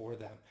created for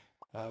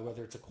them,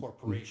 whether it's a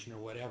corporation or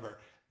whatever.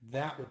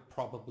 That would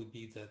probably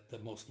be the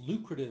most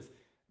lucrative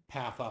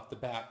path off the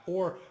bat,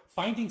 or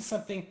finding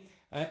something,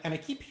 and I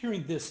keep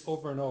hearing this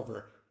over and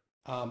over,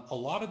 a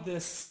lot of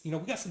this, we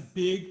got some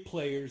big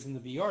players in the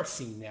VR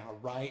scene now,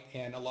 right?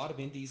 And a lot of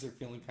indies are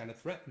feeling kind of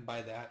threatened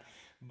by that.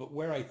 But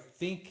where I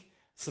think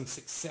some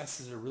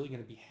successes are really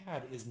going to be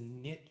had is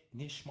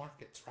niche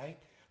markets, right?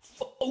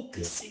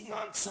 Focusing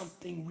on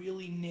something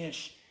really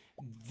niche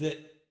that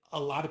a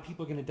lot of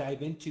people are going to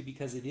dive into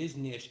because it is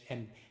niche,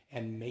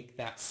 and make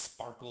that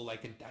sparkle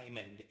like a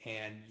diamond,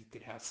 and you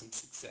could have some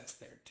success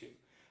there too.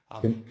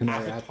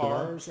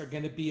 Avatars are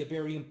going to be a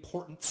very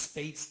important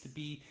space to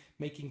be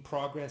making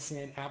progress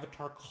in.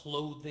 Avatar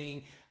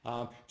clothing,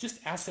 just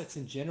assets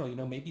in general.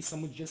 Maybe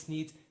someone just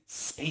needs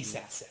space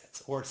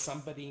assets, or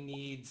somebody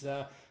needs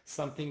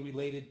something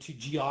related to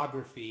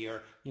geography,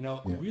 or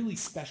really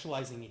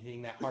specializing in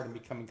hitting that hard and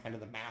becoming kind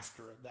of the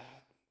master of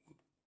that.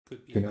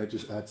 Could be. Can I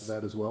just add to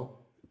that as well?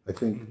 I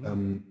think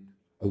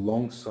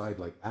alongside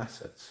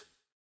assets,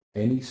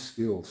 any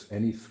skills,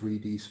 any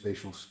 3D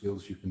spatial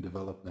skills you can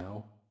develop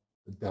now,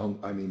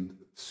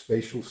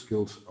 spatial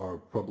skills are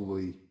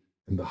probably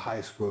in the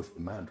highest growth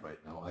demand right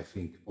now, I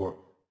think, or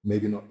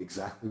maybe not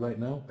exactly right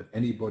now, but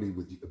anybody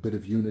with a bit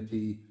of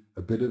Unity,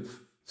 a bit of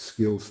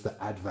skills to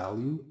add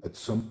value at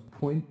some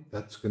point,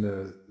 that's going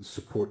to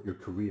support your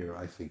career,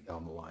 I think,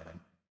 down the line.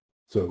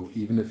 So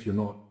even if you're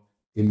not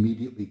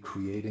immediately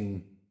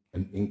creating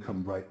an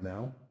income right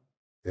now,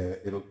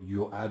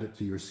 you'll add it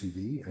to your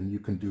CV, and you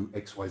can do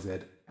X, Y, Z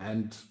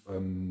and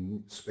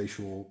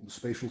spatial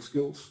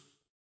skills.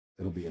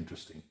 It'll be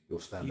interesting.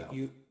 You'll stand out.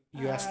 You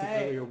asked me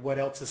earlier what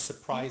else has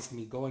surprised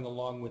me. Going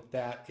along with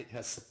that, it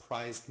has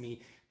surprised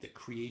me that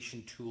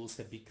creation tools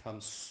have become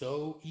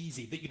so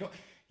easy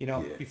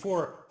that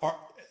before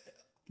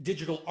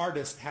digital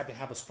artists had to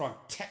have a strong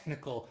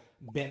technical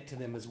bent to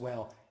them as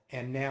well.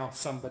 And now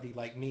somebody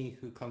like me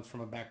who comes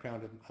from a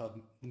background of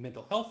the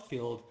mental health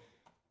field,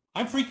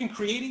 I'm freaking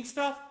creating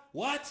stuff?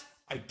 What?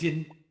 I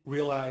didn't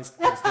realize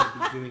I was going to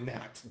be doing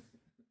that.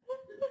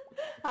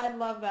 I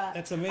love that.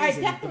 That's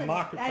amazing.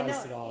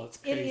 Democratized it all. It's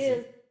crazy.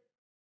 It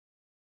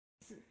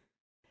is.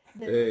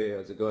 Hey,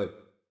 how's it going?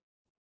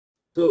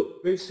 So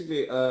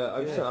basically,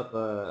 I've set up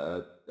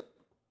a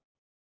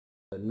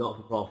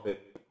not-for-profit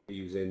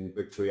using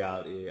virtual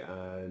reality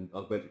and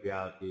augmented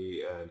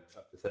reality and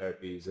constructive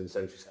therapies and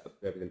sensory setup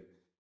and everything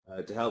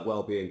to help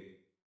well-being.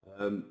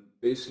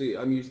 Basically,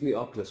 I'm using the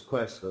Oculus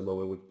Quest at the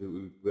moment, which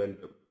we end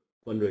up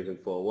fundraising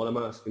for. What I'm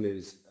asking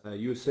is,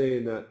 you were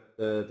saying that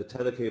the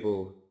tether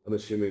cable, I'm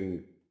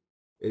assuming,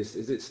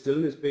 is it still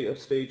in its beta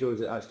stage, or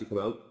has it actually come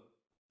out?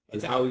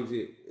 And how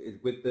easy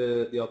with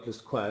the Oculus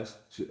Quest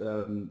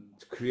to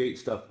create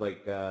stuff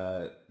like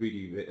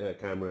 3D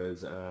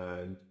cameras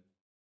and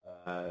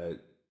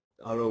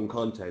our own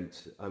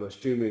content? I'm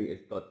assuming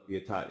it's got to be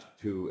attached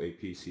to a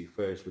PC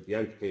first with the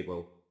anchor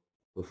cable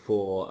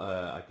before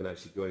I can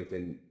actually do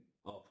anything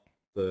off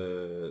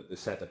the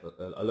setup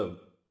alone.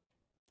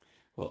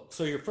 Well,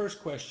 so your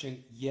first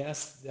question,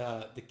 yes,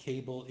 the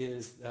cable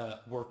is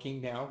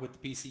working now with the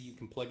PC. You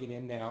can plug it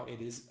in now.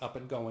 It is up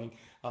and going.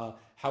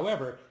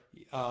 However,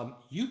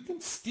 you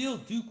can still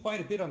do quite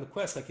a bit on the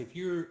Quest. Like if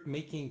you're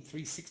making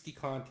 360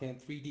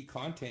 content, 3D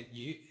content,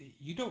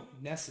 you don't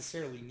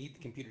necessarily need the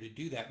computer to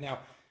do that. Now,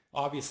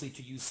 obviously,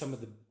 to use some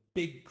of the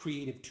big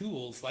creative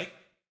tools like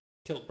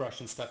tilt brush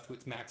and stuff to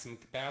its maximum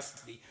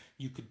capacity,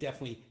 you could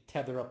definitely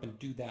tether up and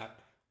do that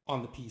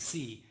on the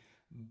PC.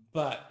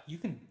 But you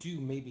can do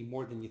maybe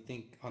more than you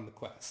think on the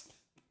Quest.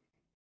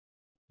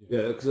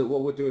 Yeah, because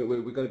what we're doing,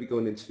 we're going to be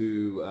going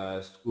into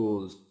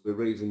schools. We're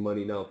raising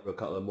money now for a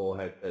couple of more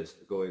headsets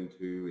to go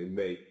into in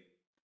May,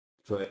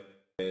 try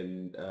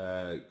and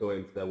go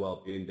in for their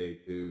well-being day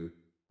too,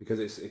 because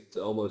it's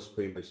almost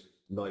pretty much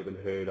not even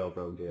heard of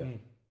around here.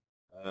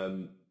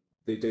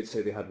 They did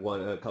say they had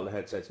a couple of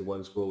headsets in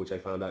one school, which I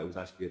found out was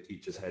actually a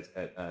teacher's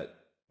headset that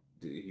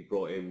he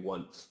brought in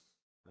once.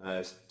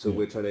 So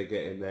we're trying to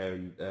get in there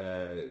and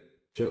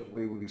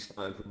we will be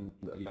starting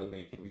from a young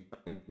age.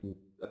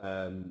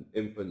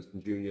 Infants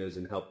and juniors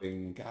and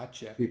helping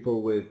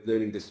people with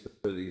learning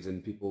disabilities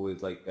and people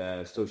with like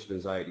social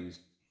anxieties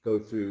go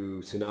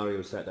through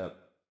scenario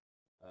setup,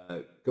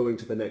 going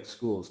to the next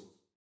schools.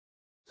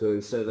 So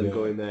instead of them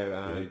going there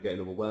and getting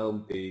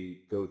overwhelmed, they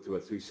go through a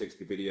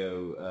 360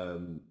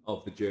 video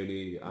of the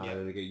journey and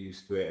then they get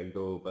used to it and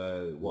go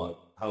over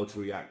how to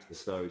react to the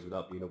scenarios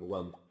without being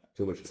overwhelmed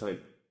too much time.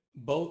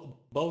 Both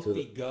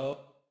the Go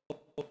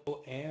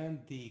and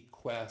the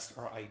Quest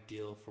are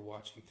ideal for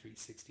watching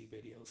 360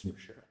 videos for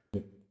sure.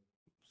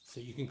 So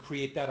you can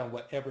create that on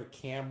whatever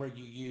camera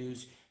you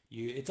use.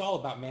 It's all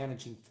about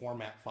managing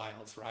format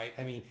files, right?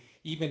 I mean,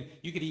 you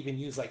could even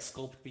use like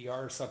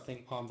SculptVR or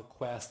something on the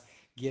Quest.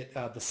 Get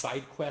the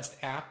SideQuest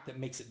app that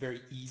makes it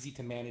very easy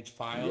to manage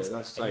files. Yeah,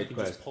 that's and you can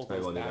SideQuest. just pull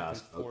those back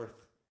and forth.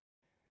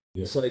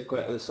 The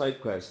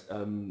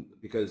SideQuest,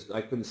 because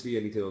I couldn't see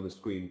anything on the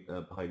screen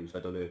behind you, so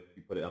I don't know if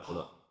you put it up or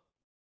not.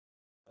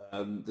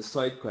 The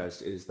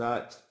SideQuest, is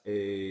that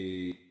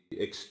a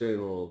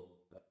external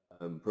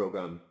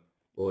program,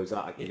 or is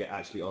that I can get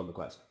actually on the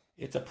Quest?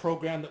 It's a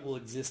program that will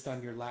exist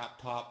on your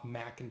laptop,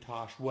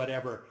 Macintosh,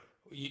 whatever.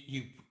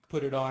 You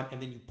put it on,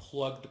 and then you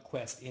plug the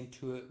Quest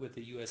into it with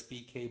a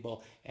USB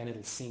cable, and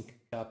it'll sync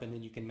up, and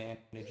then you can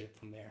manage it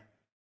from there.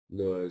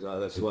 No,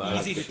 that's what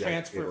easy to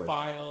transfer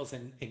files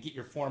and get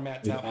your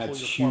formats out. It adds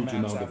huge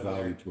amount of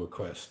value to a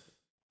Quest.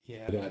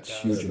 Yeah, it adds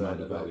huge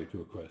amount of value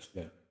to a Quest.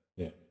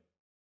 Yeah.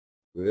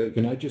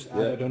 Can I just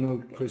add? I don't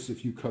know, Chris,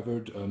 if you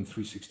covered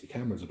 360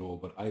 cameras at all,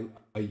 but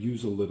I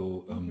use a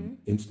little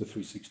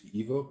Insta360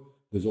 Evo.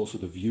 There's also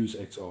the Views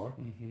XR.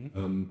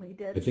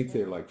 I think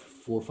they're like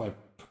 $400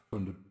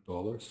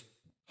 or $500.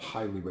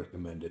 Highly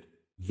recommended.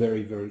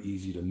 Very, very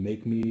easy to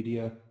make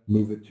media,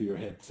 move it to your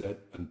headset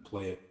and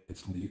play it.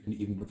 You can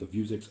even, with the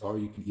Views XR,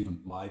 you can even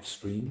live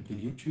stream to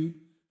YouTube,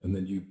 and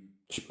then you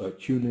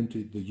tune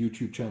into the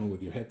YouTube channel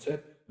with your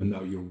headset, and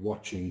now you're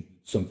watching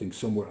something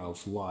somewhere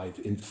else live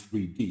in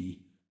 3D.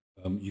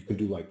 You can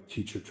do like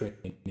teacher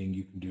training.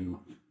 You can do,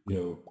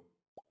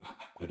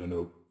 I don't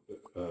know,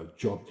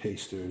 job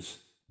tasters.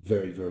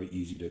 Very, very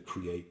easy to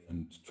create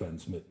and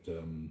transmit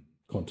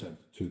content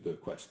to the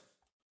Quest.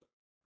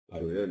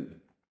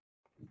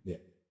 Yeah.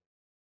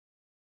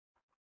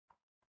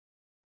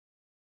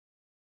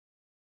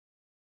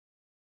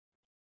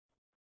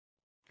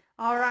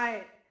 All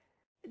right.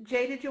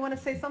 Jay, did you want to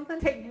say something?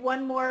 Take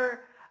one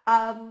more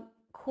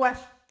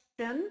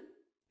question.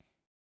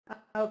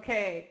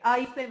 Okay.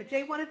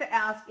 Jay wanted to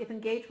ask if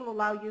Engage will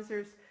allow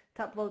users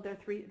to upload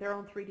their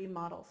own 3D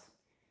models.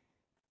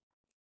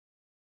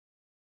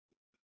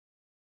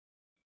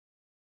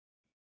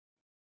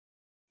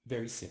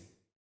 Very soon.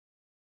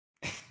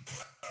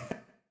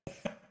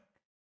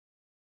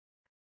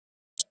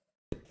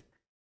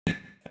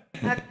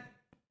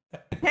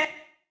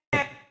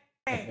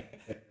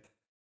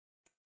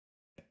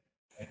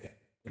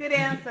 Good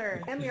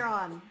answer. Em, you're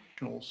on.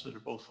 That are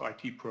both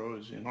IT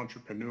pros and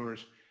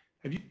entrepreneurs.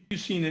 Have you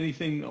seen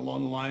anything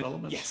along the line of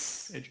development?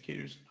 Yes.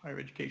 Educators, higher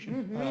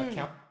education? Mm-hmm.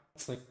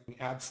 Counseling,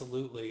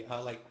 absolutely.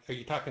 Like, are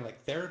you talking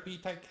like therapy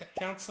type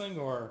counseling,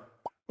 or?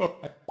 Well,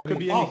 it could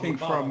be anything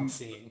from.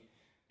 Seeing.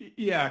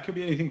 Yeah, it could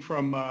be anything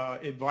from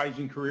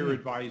advising, career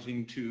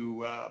advising,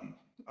 to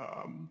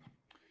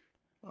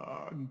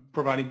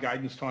providing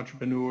guidance to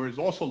entrepreneurs,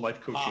 also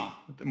life coaching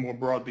more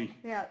broadly.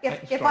 Yeah,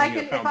 if I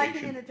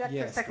can interject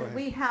for a second,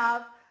 we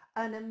have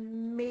an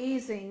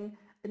amazing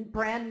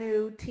brand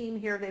new team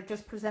here. They've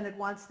just presented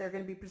once. They're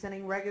going to be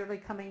presenting regularly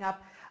coming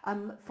up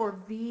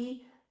for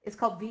it's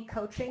called V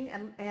Coaching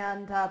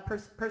and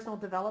personal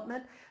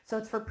development. So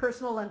it's for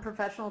personal and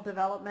professional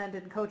development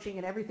and coaching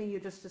and everything you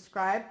just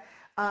described.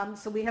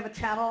 So we have a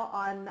channel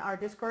on our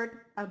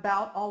Discord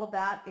about all of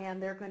that,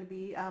 and they're going to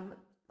be,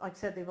 like I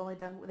said, they've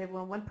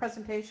won one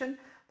presentation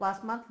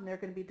last month, and they're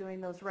going to be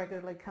doing those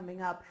regularly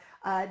coming up.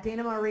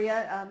 Dana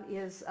Maria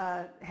is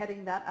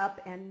heading that up,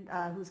 and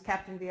who's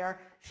Captain VR.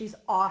 She's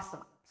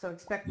awesome. So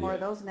expect more of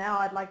those. Now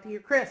I'd like to hear,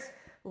 Chris,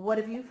 what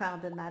have you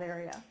found in that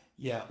area?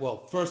 Yeah,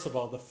 well, first of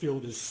all, the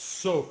field is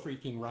so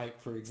freaking ripe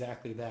for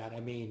exactly that. I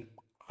mean,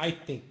 I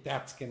think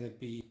that's going to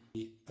be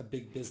a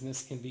big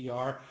business in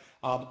VR.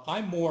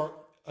 I'm more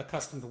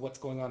accustomed to what's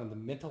going on in the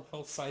mental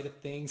health side of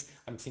things.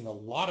 I'm seeing a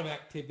lot of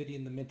activity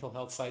in the mental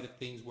health side of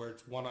things where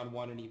it's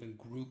one-on-one and even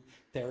group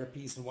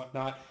therapies and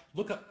whatnot.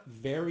 Look up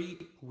Very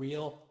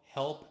Real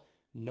Help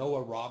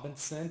Noah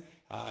Robinson.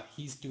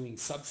 He's doing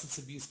substance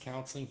abuse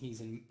counseling.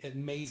 He's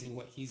amazing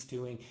what he's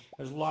doing.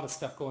 There's a lot of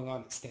stuff going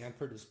on at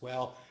Stanford as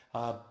well.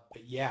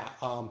 But yeah,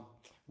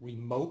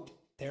 remote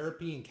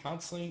therapy and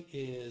counseling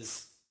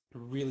is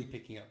really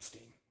picking up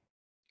steam.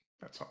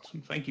 That's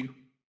awesome. Thank you.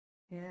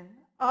 Yeah.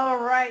 All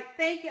right.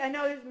 Thank you. I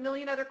know there's a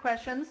million other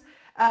questions.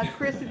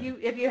 Chris,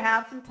 if you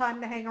have some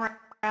time to hang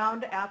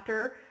around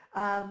after,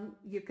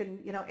 you can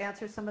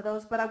answer some of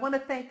those. But I want to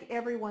thank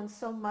everyone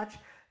so much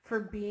for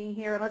being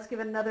here. Let's give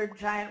another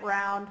giant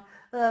round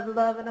of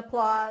love and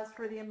applause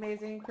for the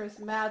amazing Chris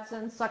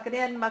Madsen. Suck it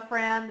in, my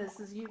friend. This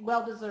is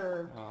well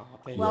deserved.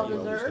 Well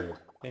deserved.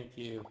 Thank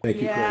you. Thank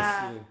you,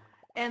 yeah. Chris.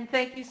 And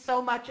thank you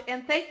so much.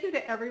 And thank you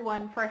to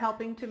everyone for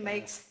helping to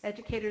make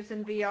Educators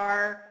in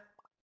VR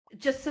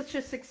just such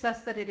a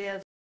success that it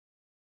is.